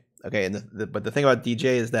DJ. Okay, and but the thing about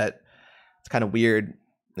DJ is that it's kind of weird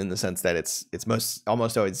in the sense that it's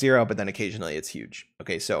almost always zero, but then occasionally it's huge.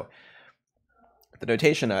 Okay, so the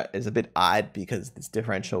notation is a bit odd because this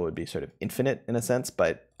differential would be sort of infinite in a sense,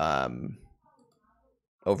 but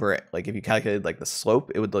over, like, if you calculated like the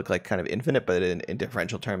slope, it would look like kind of infinite, but in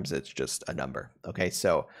differential terms, it's just a number. Okay,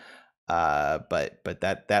 so but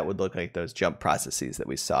that would look like those jump processes that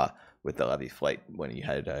we saw with the Levy flight when you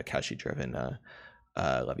had a Cauchy-driven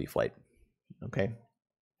Levy flight. Okay,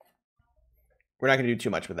 we're not going to do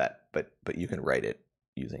too much with that, but you can write it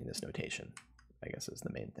using this notation, I guess, is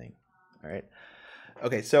the main thing. All right.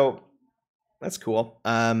 Okay, so that's cool.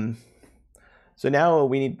 So now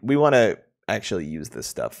we want to actually use this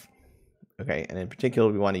stuff. Okay, and in particular,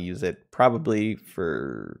 we want to use it probably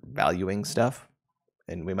for valuing stuff,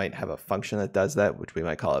 and we might have a function that does that, which we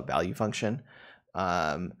might call a value function.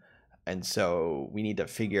 And so we need to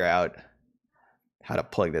figure out how to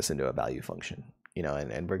plug this into a value function, you know,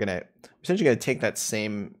 and we're essentially gonna take that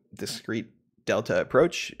same discrete delta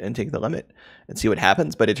approach and take the limit and see what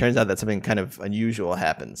happens. But it turns out that something kind of unusual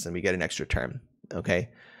happens and we get an extra term. Okay,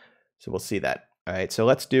 so we'll see that. All right, so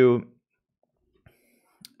let's do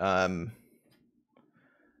let's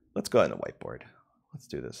go on the whiteboard. Let's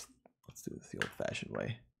do this the old-fashioned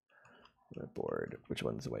way. Whiteboard, which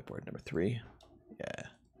one's the whiteboard? Number 3. Yeah,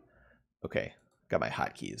 okay, got my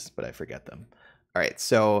hotkeys, but I forget them. All right,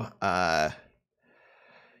 so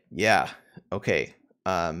yeah, okay.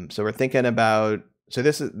 So we're thinking about, so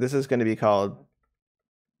this is going to be called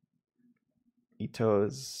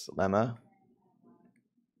Ito's lemma.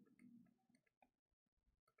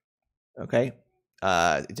 Okay.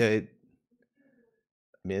 I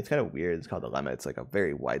mean, it's kind of weird. It's called the lemma. It's like a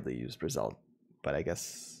very widely used result, but I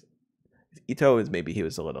guess Ito is maybe he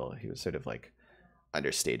was sort of like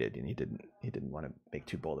understated, and he didn't want to make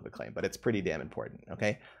too bold of a claim, but it's pretty damn important.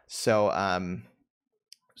 Okay, so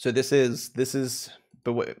so this is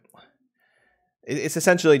but it's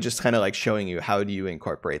essentially just kind of like showing you how do you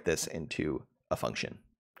incorporate this into a function.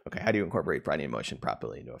 Okay, how do you incorporate Brownian motion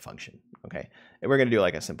properly into a function? Okay, and we're gonna do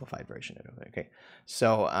like a simplified version of it. Okay,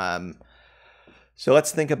 so so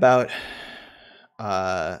let's think about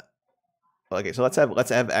okay, so let's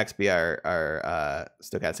have x be our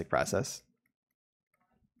stochastic process.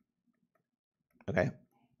 Okay.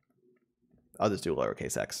 I'll just do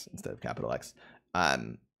lowercase x instead of capital X.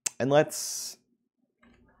 And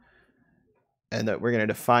we're going to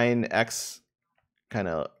define x kind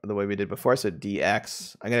of the way we did before. So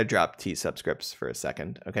dx, I'm going to drop t subscripts for a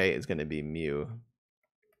second. Okay, it's going to be mu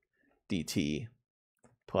dt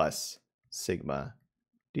plus sigma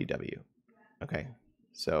dw. Okay,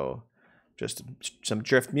 so just some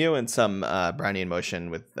drift mu and some Brownian motion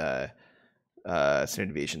with standard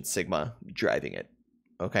deviation sigma driving it.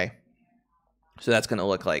 Okay, so that's going to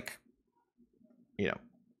look like, you know,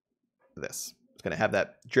 this. It's going to have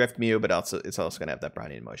that drift mu, but it's also going to have that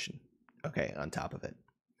Brownian motion. Okay, on top of it.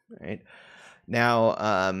 All right.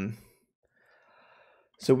 Now,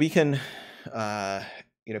 so we can,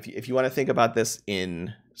 you know, if you want to think about this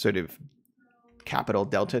in sort of capital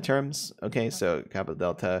delta terms, okay, so capital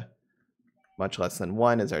delta much less than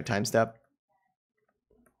 1 is our time step.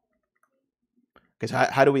 Okay, so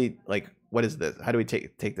how do we, like, what is this? How do we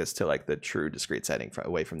take this to like the true discrete setting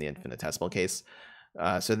away from the infinitesimal case?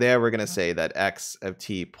 So there we're going to say that x of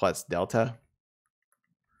t plus delta,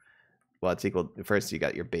 well, it's equal, first you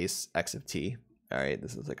got your base x of t. All right,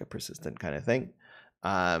 this is like a persistent kind of thing.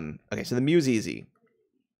 Okay, so the mu is easy.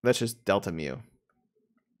 That's just delta mu.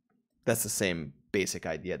 That's the same basic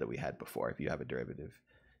idea that we had before. If you have a derivative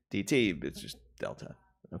dt, it's just delta.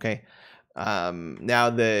 Okay. Now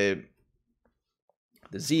the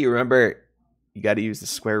z, remember, you got to use the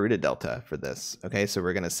square root of delta for this. Okay, so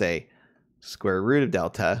we're going to say square root of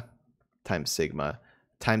delta times sigma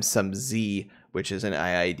times some z, which is an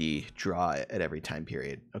IID draw at every time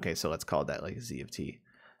period. Okay, so let's call that like z of t.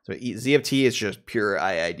 So z of t is just pure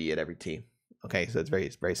IID at every t. Okay, so it's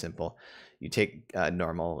very simple. You take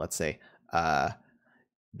normal, let's say,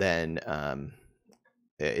 then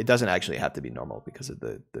it doesn't actually have to be normal because of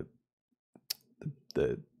the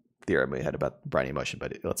theorem we had about Brownian motion,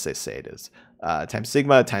 but let's say it is times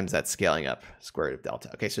sigma times that scaling up square root of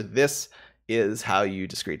delta. Okay, so this is how you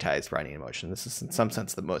discretize Brownian motion. This is in some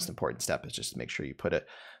sense the most important step, is just to make sure you put a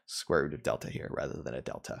square root of delta here rather than a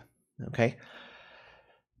delta. Okay.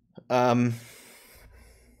 All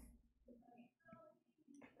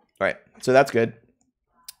right, so that's good.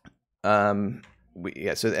 So and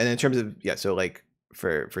in terms of, so like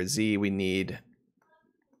for z, we need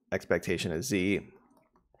expectation of z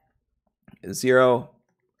is 0.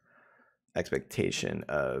 Expectation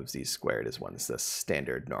of z squared is 1. It's the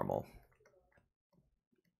standard normal.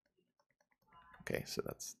 Okay, so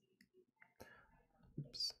that's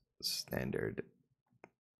standard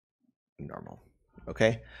normal.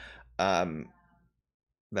 Okay,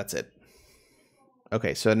 that's it.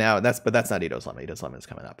 Okay, so now that's not Ito's lemma. Ito's lemma is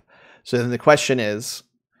coming up. So then the question is,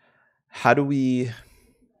 how do we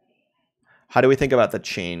think about the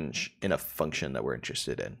change in a function that we're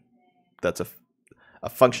interested in? That's a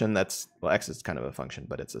function that's, well, x is kind of a function,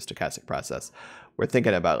 but it's a stochastic process. We're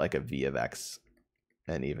thinking about like a v of x,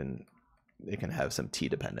 and even it can have some t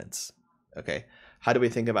dependence. Okay, how do we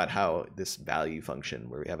think about how this value function,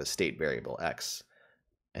 where we have a state variable x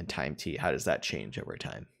and time t, how does that change over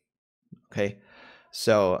time? Okay,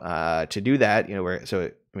 so to do that, you know,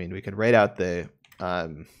 we could write out the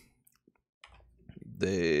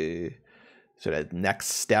sort of next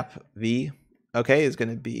step v. Okay, is going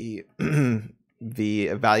to be v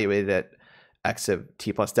evaluated at x of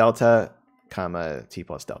t plus delta, comma t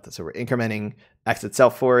plus delta. So we're incrementing x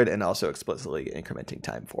itself forward and also explicitly incrementing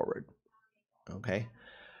time forward. Okay.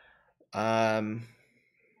 All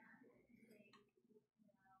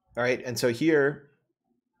right, and so here,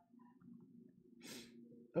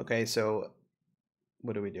 okay, so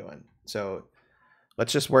what are we doing? So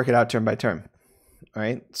let's just work it out term by term. All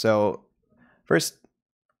right, so first,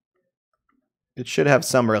 it should have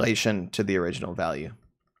some relation to the original value.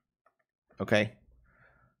 Okay,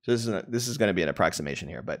 so this is going to be an approximation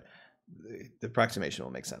here, but the approximation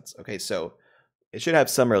will make sense. Okay, so it should have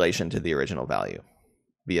some relation to the original value,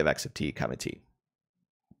 v of x of t, comma t,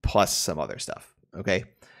 plus some other stuff. Okay,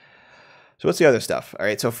 so what's the other stuff? All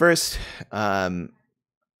right, so first,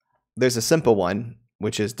 there's a simple one,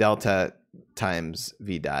 which is delta times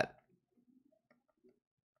v dot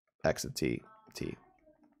x of t.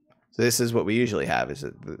 So this is what we usually have, is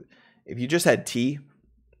that if you just had t,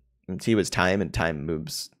 and t was time, and time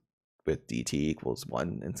moves with dt equals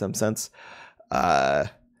 1 in some sense,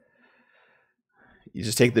 you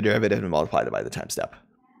just take the derivative and multiply it by the time step.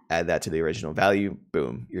 Add that to the original value,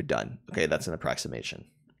 boom, you're done. Okay, that's an approximation.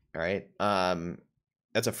 All right,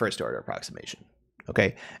 that's a first order approximation.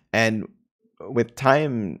 Okay, and with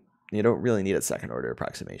time, you don't really need a second order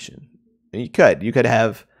approximation. And you could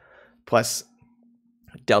have plus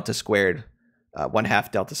delta squared,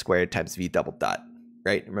 1/2 delta squared times v double dot.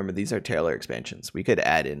 right? Remember, these are Taylor expansions. We could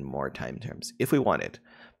add in more time terms if we wanted,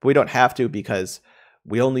 but we don't have to because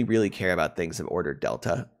we only really care about things of order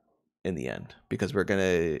delta in the end, because we're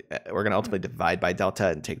gonna ultimately divide by delta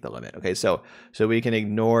and take the limit. Okay, so we can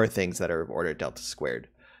ignore things that are of order delta squared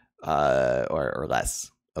or less.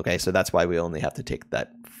 Okay, so that's why we only have to take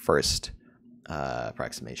that first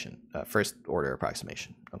approximation, first order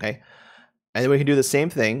approximation. Okay, and then we can do the same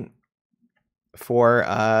thing for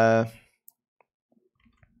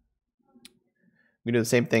we do the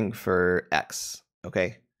same thing for x.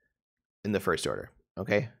 Okay, in the first order.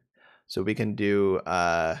 Okay, so we can do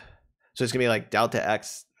so it's gonna be like delta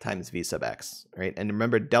x times v sub x, right? And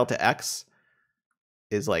remember, delta x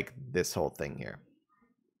is like this whole thing here,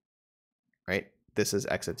 right? This is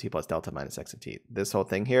x of t plus delta minus x of t. This whole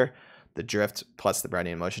thing here, the drift plus the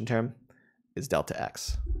Brownian motion term, is delta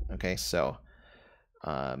x. Okay, so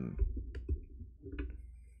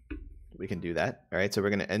we can do that. All right, so we're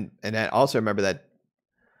gonna and then also remember that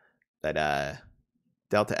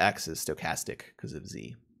delta x is stochastic because of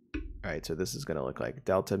z. All right, so this is gonna look like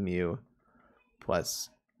delta mu plus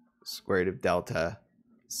square root of delta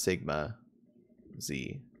sigma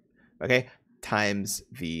z, okay, times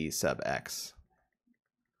v sub x,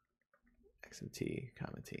 x of t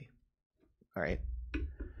comma t. All right,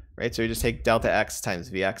 right. So you just take delta x times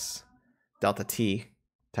vx, delta t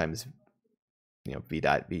times v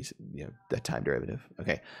dot v, the time derivative.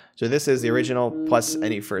 Okay, so this is the original plus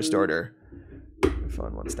any first order. My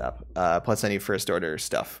phone won't stop. Plus any first order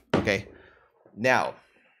stuff. Okay, now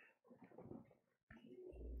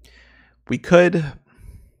we could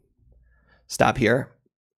stop here,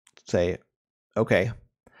 say, okay,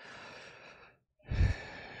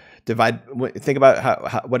 divide, think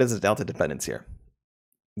about what is the delta dependence here?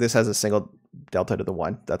 This has a single delta to the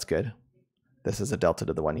 1. That's good. This is a delta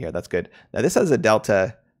to the 1 here. That's good. Now this has a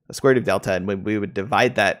delta, a square root of delta, and when we would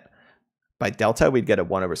divide that by delta, we'd get a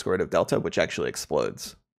 1 over square root of delta, which actually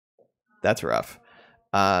explodes. That's rough.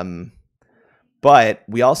 But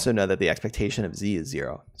we also know that the expectation of z is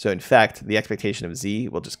 0. So in fact, the expectation of z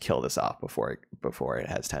will just kill this off before it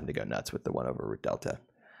has time to go nuts with the 1 over root delta.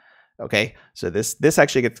 Okay, so this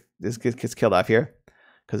actually gets killed off here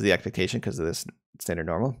because of the expectation, because of this standard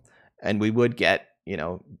normal, and we would get,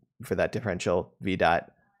 for that differential, v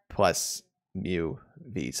dot plus mu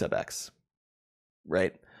v sub x,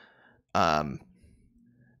 right?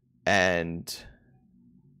 And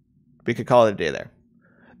we could call it a day there.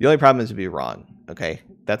 The only problem is to be wrong. Okay,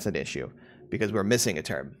 that's an issue because we're missing a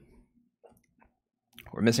term.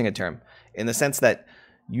 We're missing a term in the sense that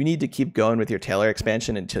you need to keep going with your Taylor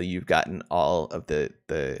expansion until you've gotten all of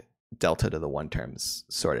the delta to the 1 terms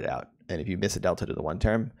sorted out. And if you miss a delta to the 1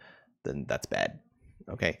 term, then that's bad.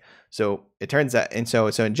 Okay, so it turns out, and so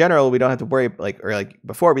in general, we don't have to worry, like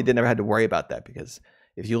before, we never had to worry about that, because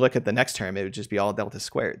if you look at the next term, it would just be all delta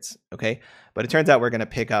squareds. Okay, but it turns out we're going to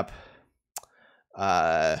pick up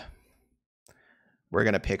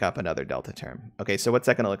another delta term. Okay, so what's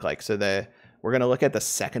that going to look like? So we're going to look at the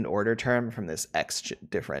second order term from this x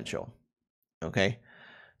differential. Okay,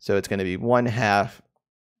 so it's going to be 1/2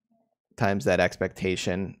 times that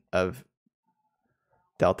expectation of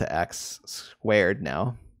delta x squared.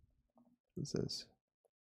 Now this is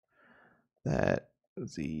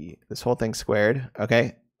this whole thing squared.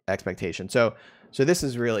 Okay, expectation. So this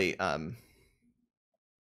is really an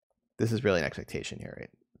expectation here,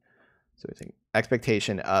 right? So we think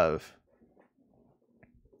expectation of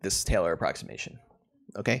this Taylor approximation.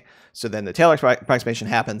 Okay, so then the Taylor approximation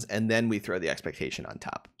happens, and then we throw the expectation on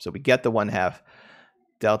top. So we get the 1/2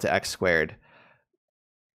 delta x squared.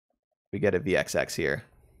 We get a vxx here.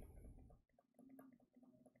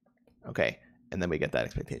 Okay, and then we get that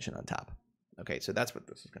expectation on top. Okay, so that's what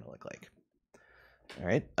this is going to look like. All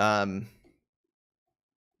right.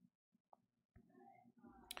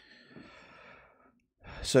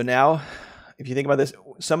 So now, if you think about this,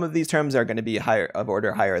 some of these terms are going to be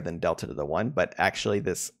order higher than delta to the 1, but actually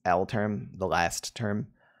this L term, the last term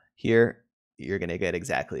here, you're going to get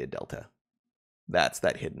exactly a delta. That's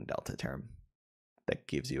that hidden delta term that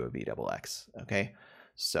gives you a v double x. Okay,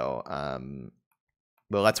 so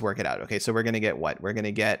well, let's work it out. Okay, so we're going to get what? We're going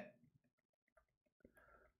to get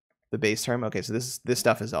the base term. Okay, so this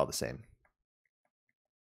stuff is all the same.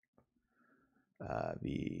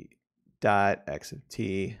 V dot x of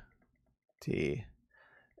t, t.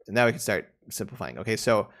 And now we can start simplifying. Okay,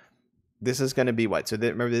 so this is going to be what? So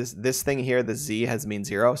remember this thing here, the z has mean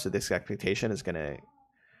 0. So this expectation is going to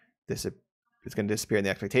disappear in the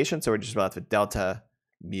expectation. So we're just left with delta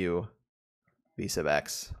mu v sub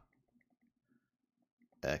x,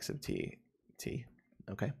 x of t, t.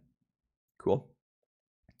 Okay, cool.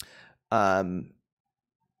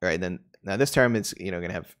 All right, then now this term is going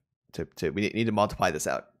to have we need to multiply this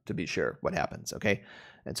out to be sure what happens. Okay,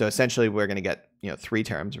 and so essentially we're going to get 3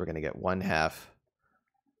 terms. We're going to get 1/2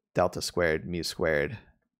 delta squared mu squared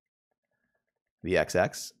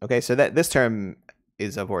vxx. Okay, so that this term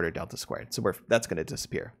is of order delta squared, so that's going to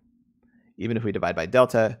disappear. Even if we divide by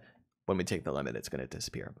delta, when we take the limit, it's going to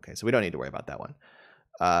disappear. Okay, so we don't need to worry about that one.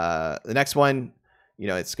 The next one,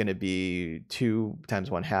 it's going to be 2 times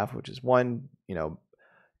 1/2, which is 1.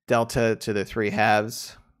 Delta to the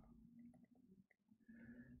 3/2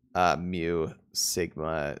 mu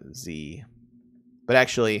sigma z. But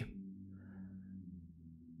actually,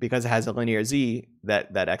 because it has a linear z,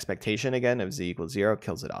 that expectation again of z equals 0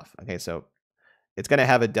 kills it off. Okay, so it's going to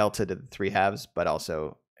have a delta to the 3/2, but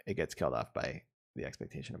also it gets killed off by the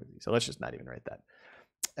expectation of z. So let's just not even write that.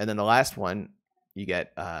 And then the last one, you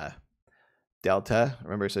get delta.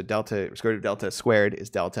 Remember, so delta, square root of delta squared is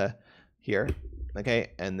delta here.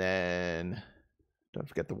 Okay, and then don't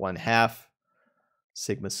forget the 1/2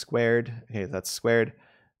 sigma squared. Okay, that's squared.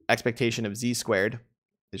 Expectation of z squared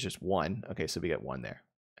is just 1. Okay, so we get 1 there.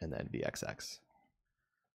 And then vxx.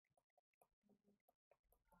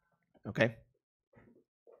 Okay.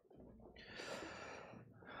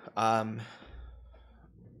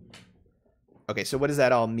 Okay, so what does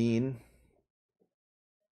that all mean?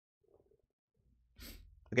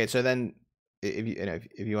 Okay, so then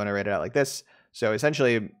if you want to write it out like this, so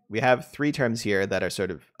essentially we have 3 terms here that are sort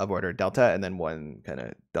of order delta, and then 1 kind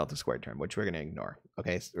of delta squared term, which we're going to ignore.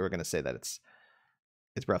 Okay, so we're going to say that it's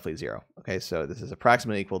roughly 0. Okay, so this is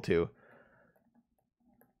approximately equal to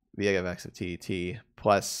v of x of t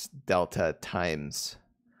plus delta times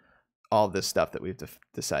all this stuff that we've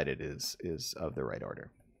decided is of the right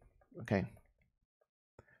order. Okay,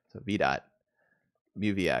 so v dot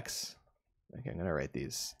mu vx. Okay, I'm going to write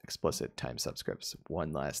these explicit time subscripts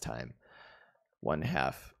one last time.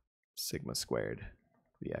 1/2 sigma squared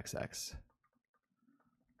vxx.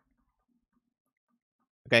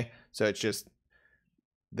 Okay, so it's just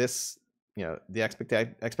this, the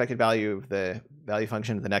expected value of the value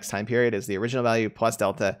function of the next time period is the original value plus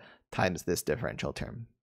delta times this differential term.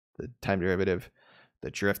 The time derivative, the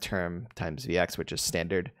drift term times vx, which is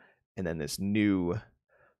standard, and then this new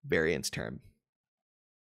variance term.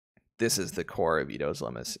 This is the core of Ito's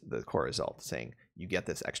lemma, the core result, saying you get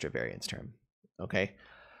this extra variance term. Okay.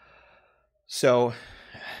 So,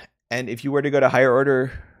 and if you were to go to higher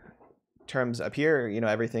order terms up here,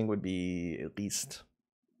 everything would be at least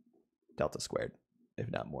delta squared, if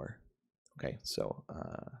not more. Okay. So,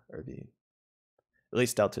 or at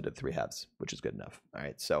least delta to the 3/2, which is good enough. All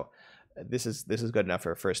right. So this is good enough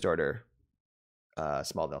for a first order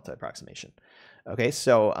small delta approximation. Okay.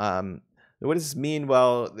 So, what does this mean?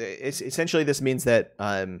 Well, essentially this means that,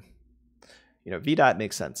 v dot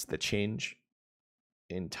makes sense. The change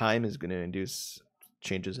in time is going to induce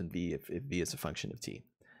changes in v if v is a function of t.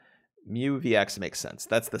 Mu vx makes sense.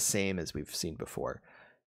 That's the same as we've seen before.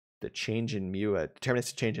 The change in mu, a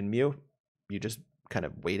deterministic change in mu, you just kind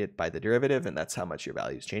of weight it by the derivative, and that's how much your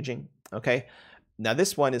value is changing. Okay. Now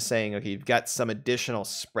this one is saying, okay, you've got some additional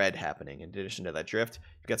spread happening in addition to that drift.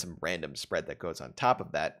 You've got some random spread that goes on top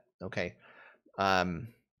of that. Okay. And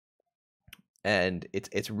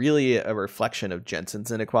it's really a reflection of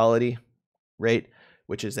Jensen's inequality, right?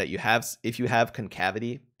 Which is that if you have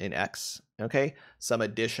concavity in X, okay, some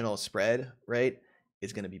additional spread, right,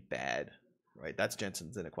 is going to be bad, right? That's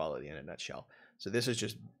Jensen's inequality in a nutshell. So this is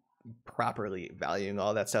just properly valuing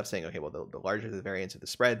all that stuff, saying, okay, well, the larger the variance of the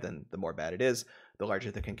spread, then the more bad it is. The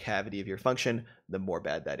larger the concavity of your function, the more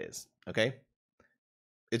bad that is, okay?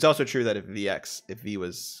 It's also true that if v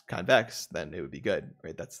was convex, then it would be good,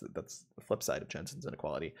 right? That's the flip side of Jensen's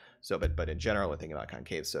inequality. So, but in general, we're thinking about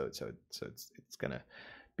concave. So it's gonna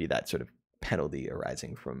be that sort of penalty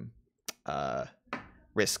arising from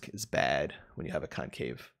risk is bad when you have a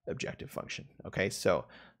concave objective function. Okay, so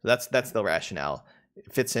that's the rationale.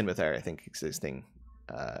 It fits in with our, I think, existing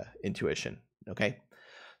intuition. Okay,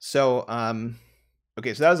 so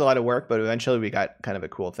okay, so that was a lot of work, but eventually we got kind of a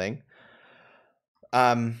cool thing.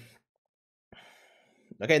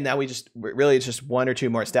 Okay, now it's just 1 or 2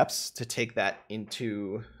 more steps to take that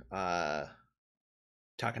into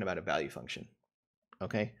talking about a value function.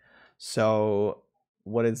 Okay, so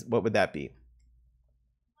what would that be?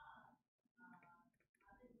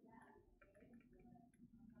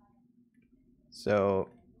 So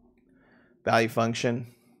value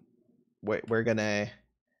function, we're gonna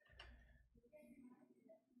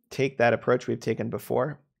take that approach we've taken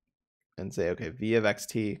before and say, okay, v of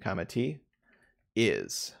xt comma t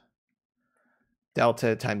is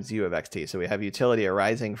delta times u of xt. So we have utility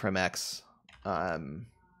arising from x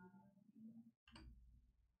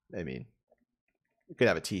I mean, you could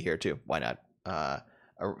have a t here too. Why not?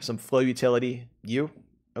 Some flow utility u,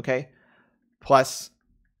 okay, plus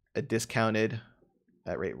a discounted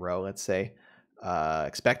at rate rho, let's say,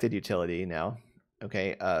 expected utility now,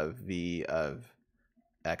 okay, of v of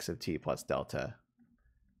x of t plus delta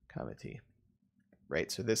comma t,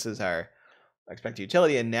 right? So this is our expected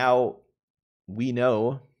utility, and now we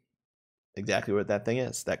know exactly what that thing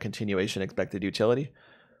is, that continuation expected utility.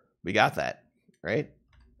 We got that, right?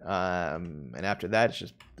 And after that, it's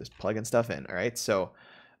just plugging stuff in, all right? So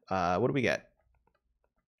what do we get?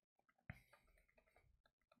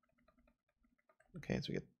 Okay, so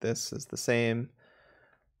we get this is the same,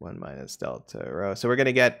 1 minus delta rho. So we're going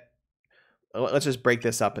to get, let's just break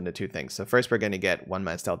this up into two things. So first we're going to get 1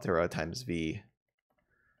 minus delta rho times v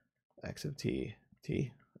x of t.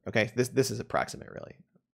 Okay, this is approximate, really.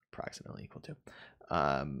 Approximately equal to.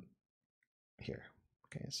 Here.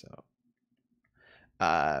 Okay, so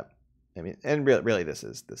I mean, and really this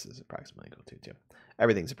is approximately equal to too.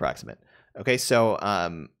 Everything's approximate. Okay, so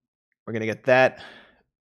we're going to get that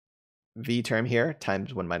v term here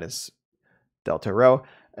times 1 minus delta rho,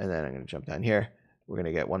 and then I'm going to jump down here. We're going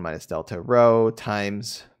to get 1 minus delta rho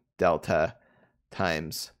times delta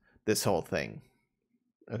times this whole thing.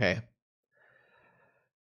 Okay.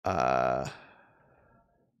 I'm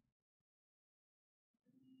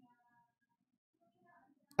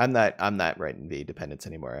not writing v dependence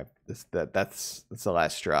anymore. That's the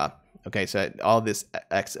last straw. Okay, so all this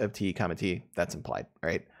x of t comma t, that's implied,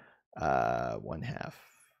 right? 1/2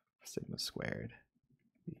 sigma squared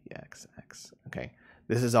vx x. Okay,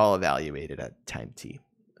 this is all evaluated at time t.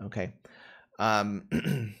 Okay.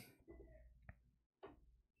 Okay,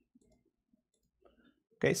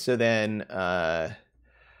 so then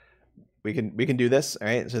we can do this. All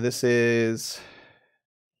right, so this is,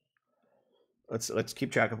 let's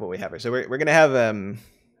keep track of what we have here. So we're gonna have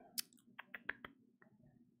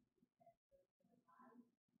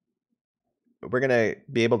we're gonna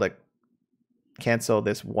be able to cancel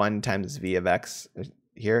this 1 times v of x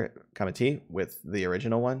here, comma t, with the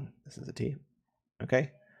original one. This is a t,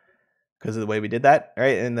 okay, because of the way we did that. All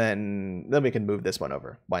right, and then we can move this one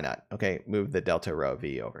over. Why not? Okay, move the delta rho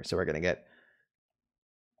v over. So we're gonna get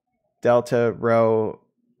delta rho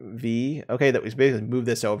v. Okay, that we basically move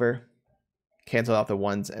this over, cancel out the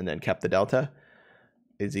ones, and then kept the delta,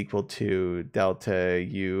 is equal to delta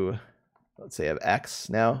u, let's say, of x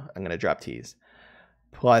now. I'm going to drop t's,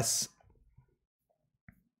 plus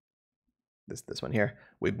this one here.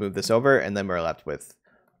 We've moved this over, and then we're left with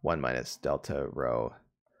 1 minus delta rho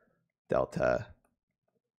delta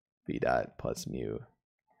v dot plus mu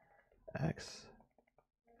x.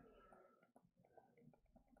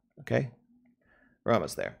 Okay, we're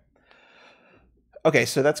almost there. Okay,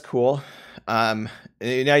 so that's cool. Now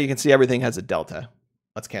you can see everything has a delta.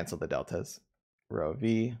 Let's cancel the deltas. Rho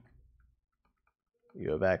v,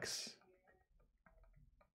 u of x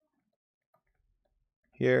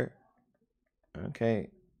here. Okay,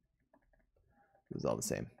 this is all the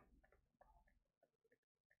same.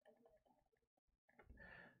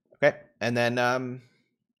 Okay, and then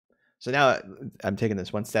so now I'm taking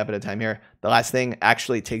this one step at a time here. The last thing,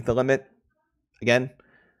 actually take the limit again.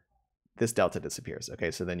 This delta disappears.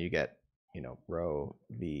 Okay, so then you get, rho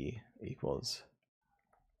v equals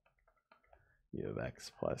u of x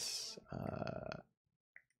plus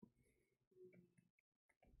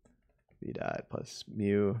v dot plus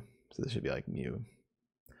mu. So this should be like mu.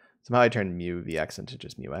 Somehow I turned mu vx into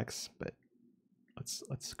just mu x, but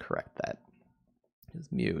let's correct that. It's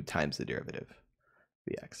mu times the derivative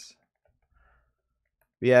vx.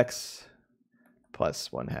 Vx plus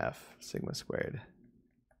 1/2 sigma squared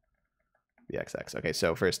vxx. Okay,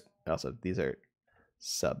 so first, also these are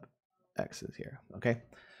sub x's here. Okay.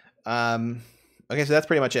 Okay, so that's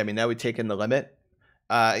pretty much it. I mean, now we've taken the limit.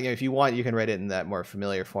 If you want, you can write it in that more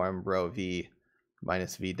familiar form. Rho v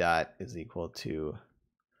minus v dot is equal to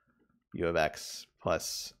u of x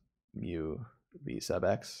plus mu v sub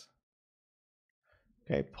x.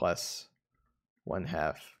 Okay, plus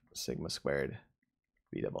 1/2 sigma squared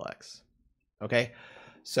v double x. Okay,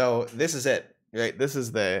 so this is it, right? This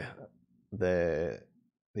is the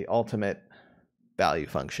ultimate value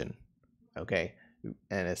function. Okay,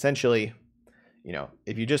 and essentially,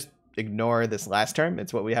 if you just ignore this last term,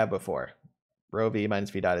 it's what we had before. Rho v minus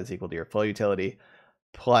v dot is equal to your flow utility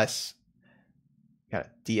plus kind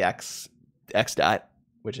of dx x dot,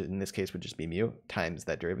 which in this case would just be mu, times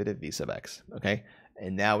that derivative v sub x. Okay,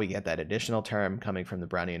 and now we get that additional term coming from the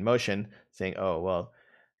Brownian motion saying, oh, well,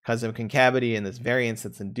 because of concavity and this variance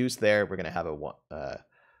that's induced there, we're going to have a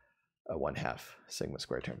 1/2 sigma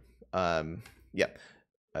squared term. Yeah.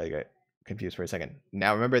 Okay. confused for a second.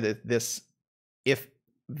 Now remember that this, if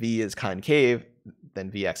v is concave,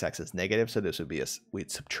 then vxx is negative. So this would be we'd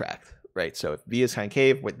subtract, right? So if v is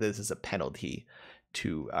concave, this is a penalty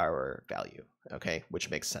to our value, okay, which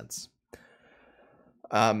makes sense.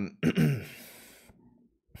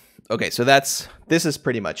 Okay, so this is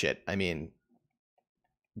pretty much it. I mean,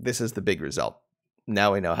 this is the big result.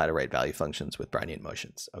 Now we know how to write value functions with Brownian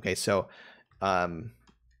motions. Okay, so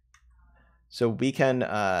we can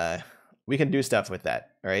do stuff with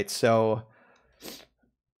that. All right, so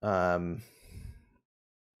I've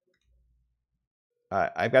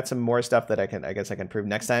got some more stuff that I guess I can prove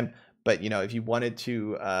next time. But if you wanted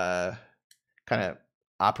to kind of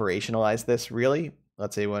operationalize this, really,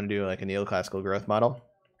 let's say you want to do like a neoclassical growth model,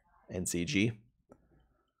 NCG.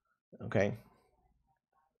 Okay,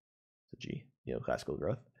 G, neoclassical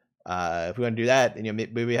growth. If we want to do that, then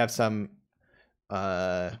maybe we have some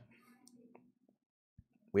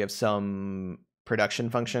production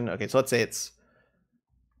function. Okay, so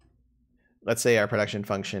let's say our production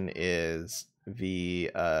function is v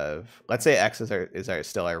of, let's say x is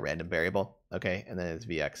still our random variable. Okay, and then it's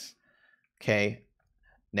vx. Okay,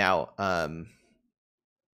 now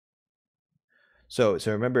so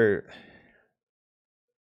remember,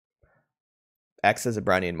 x is a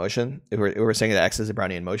Brownian motion. If we're saying that x is a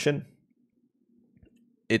Brownian motion,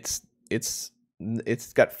 it's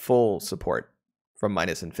got full support from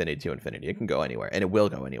 -infinity to infinity. It can go anywhere, and it will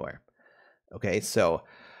go anywhere. Okay, so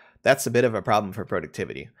that's a bit of a problem for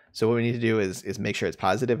productivity. So what we need to do is make sure it's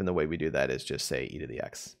positive, and the way we do that is just say e to the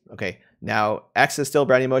x. Okay, now x is still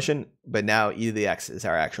Brownian motion, but now e to the x is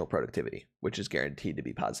our actual productivity, which is guaranteed to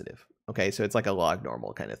be positive. Okay, so it's like a log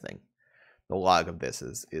normal kind of thing. The log of this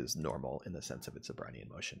is normal in the sense of it's a Brownian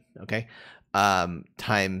motion. Okay,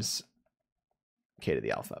 times k to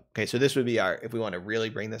the alpha. Okay, so this would be our, if we want to really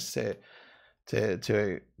bring this to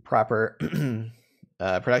a proper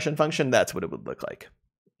production function, that's what it would look like.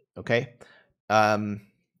 Okay. All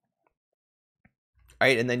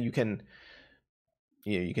right, and then you can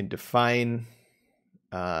define,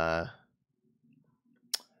 let's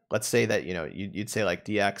say that you'd say like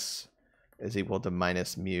dx is equal to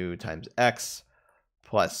minus mu times x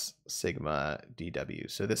plus sigma dw.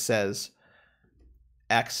 So this says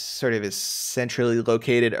x sort of is centrally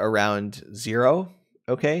located around 0.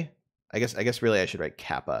 Okay, I guess really I should write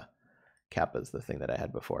kappa. Kappa is the thing that I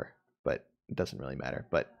had before, but it doesn't really matter.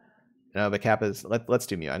 But but kappa is, let's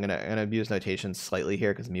do mu. I'm gonna use notation slightly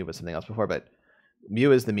here because mu was something else before, but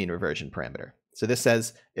mu is the mean reversion parameter. So this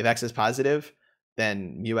says if x is positive,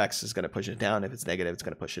 then mu x is going to push it down. If it's negative, it's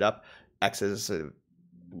going to push it up. X is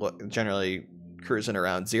generally cruising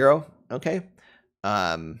around 0. Okay.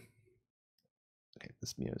 Okay,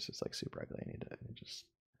 this mu is just like super ugly. I need to just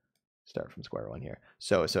start from square one here.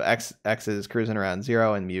 So x is cruising around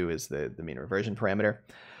 0, and mu is the mean reversion parameter.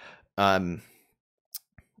 And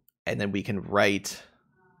then we can write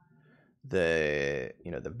the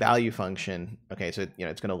the value function. Okay, so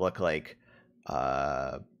it's going to look like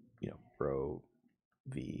rho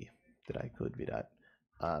v. Did I include v dot?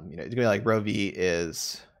 It's going to be like rho v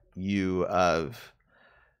is u of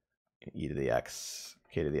e to the x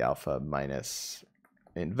k to the alpha minus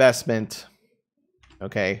investment.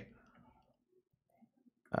 Okay,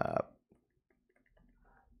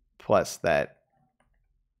 plus that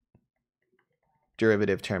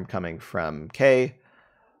derivative term coming from k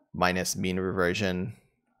minus mean reversion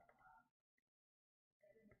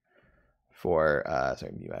for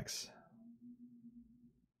mu x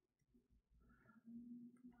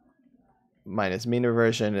minus mean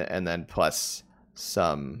reversion, and then plus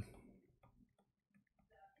some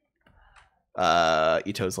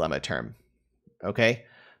Ito's lemma term. Okay,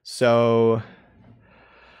 so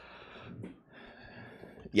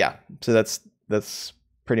yeah, so that's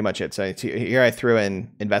pretty much it. So here I threw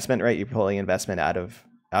in investment, right? You're pulling investment out of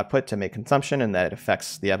output to make consumption, and that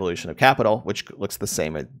affects the evolution of capital, which looks the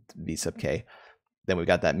same at v sub k. Then we've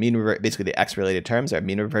got that mean, basically the x-related terms are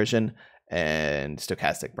mean reversion and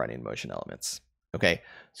stochastic Brownian motion elements. Okay,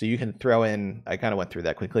 so you can throw in, I kind of went through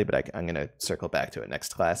that quickly, but I'm going to circle back to it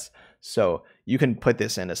next class. So you can put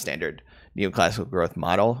this in a standard neoclassical growth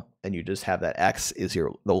model, and you just have that x is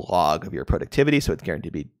the log of your productivity, so it's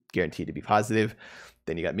guaranteed to be positive.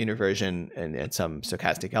 Then you got mean reversion and some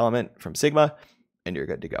stochastic element from sigma, and you're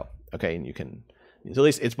good to go. Okay, and you can, at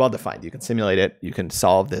least it's well defined. You can simulate it. You can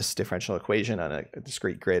solve this differential equation on a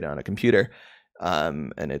discrete grid on a computer,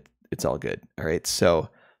 and it's all good. All right, so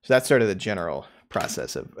that's sort of the general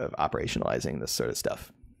process of operationalizing this sort of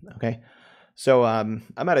stuff. Okay, so I'm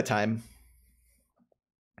out of time.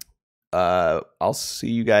 I'll see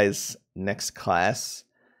you guys next class.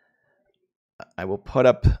 I will put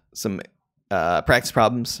up some practice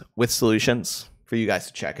problems with solutions for you guys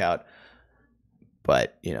to check out.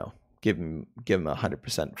 But, you know, give them a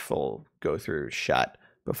 100% full go through shot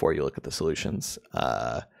before you look at the solutions.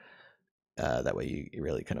 That way you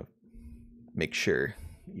really kind of make sure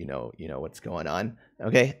you know what's going on.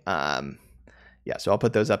 Okay. Yeah, so I'll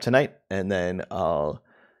put those up tonight, and then I'll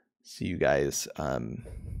see you guys on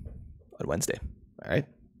Wednesday. All right.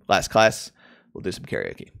 Last class, we'll do some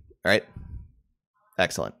karaoke. All right.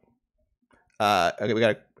 Excellent. Okay, we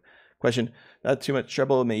got a question. Not too much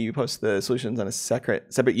trouble. May you post the solutions on a separate?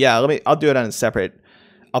 Yeah, I'll do it on a separate.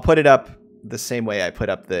 I'll put it up the same way I put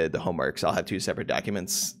up the homeworks. I'll have 2 separate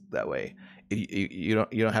documents. That way, you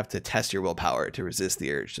don't have to test your willpower to resist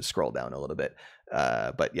the urge to scroll down a little bit.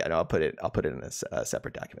 But yeah, no, I'll put it in a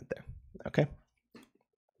separate document there. Okay.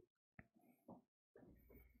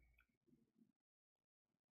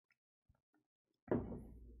 All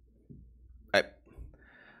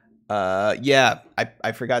right. Yeah,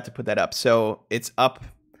 I forgot to put that up. So it's up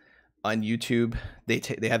on YouTube. They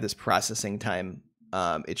have this processing time.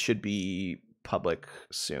 It should be public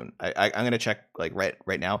soon. I'm gonna check like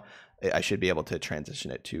right now. I should be able to transition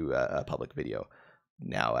it to a public video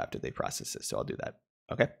now after they process this. So I'll do that.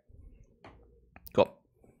 Okay. Cool.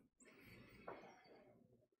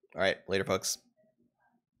 All right. Later, folks.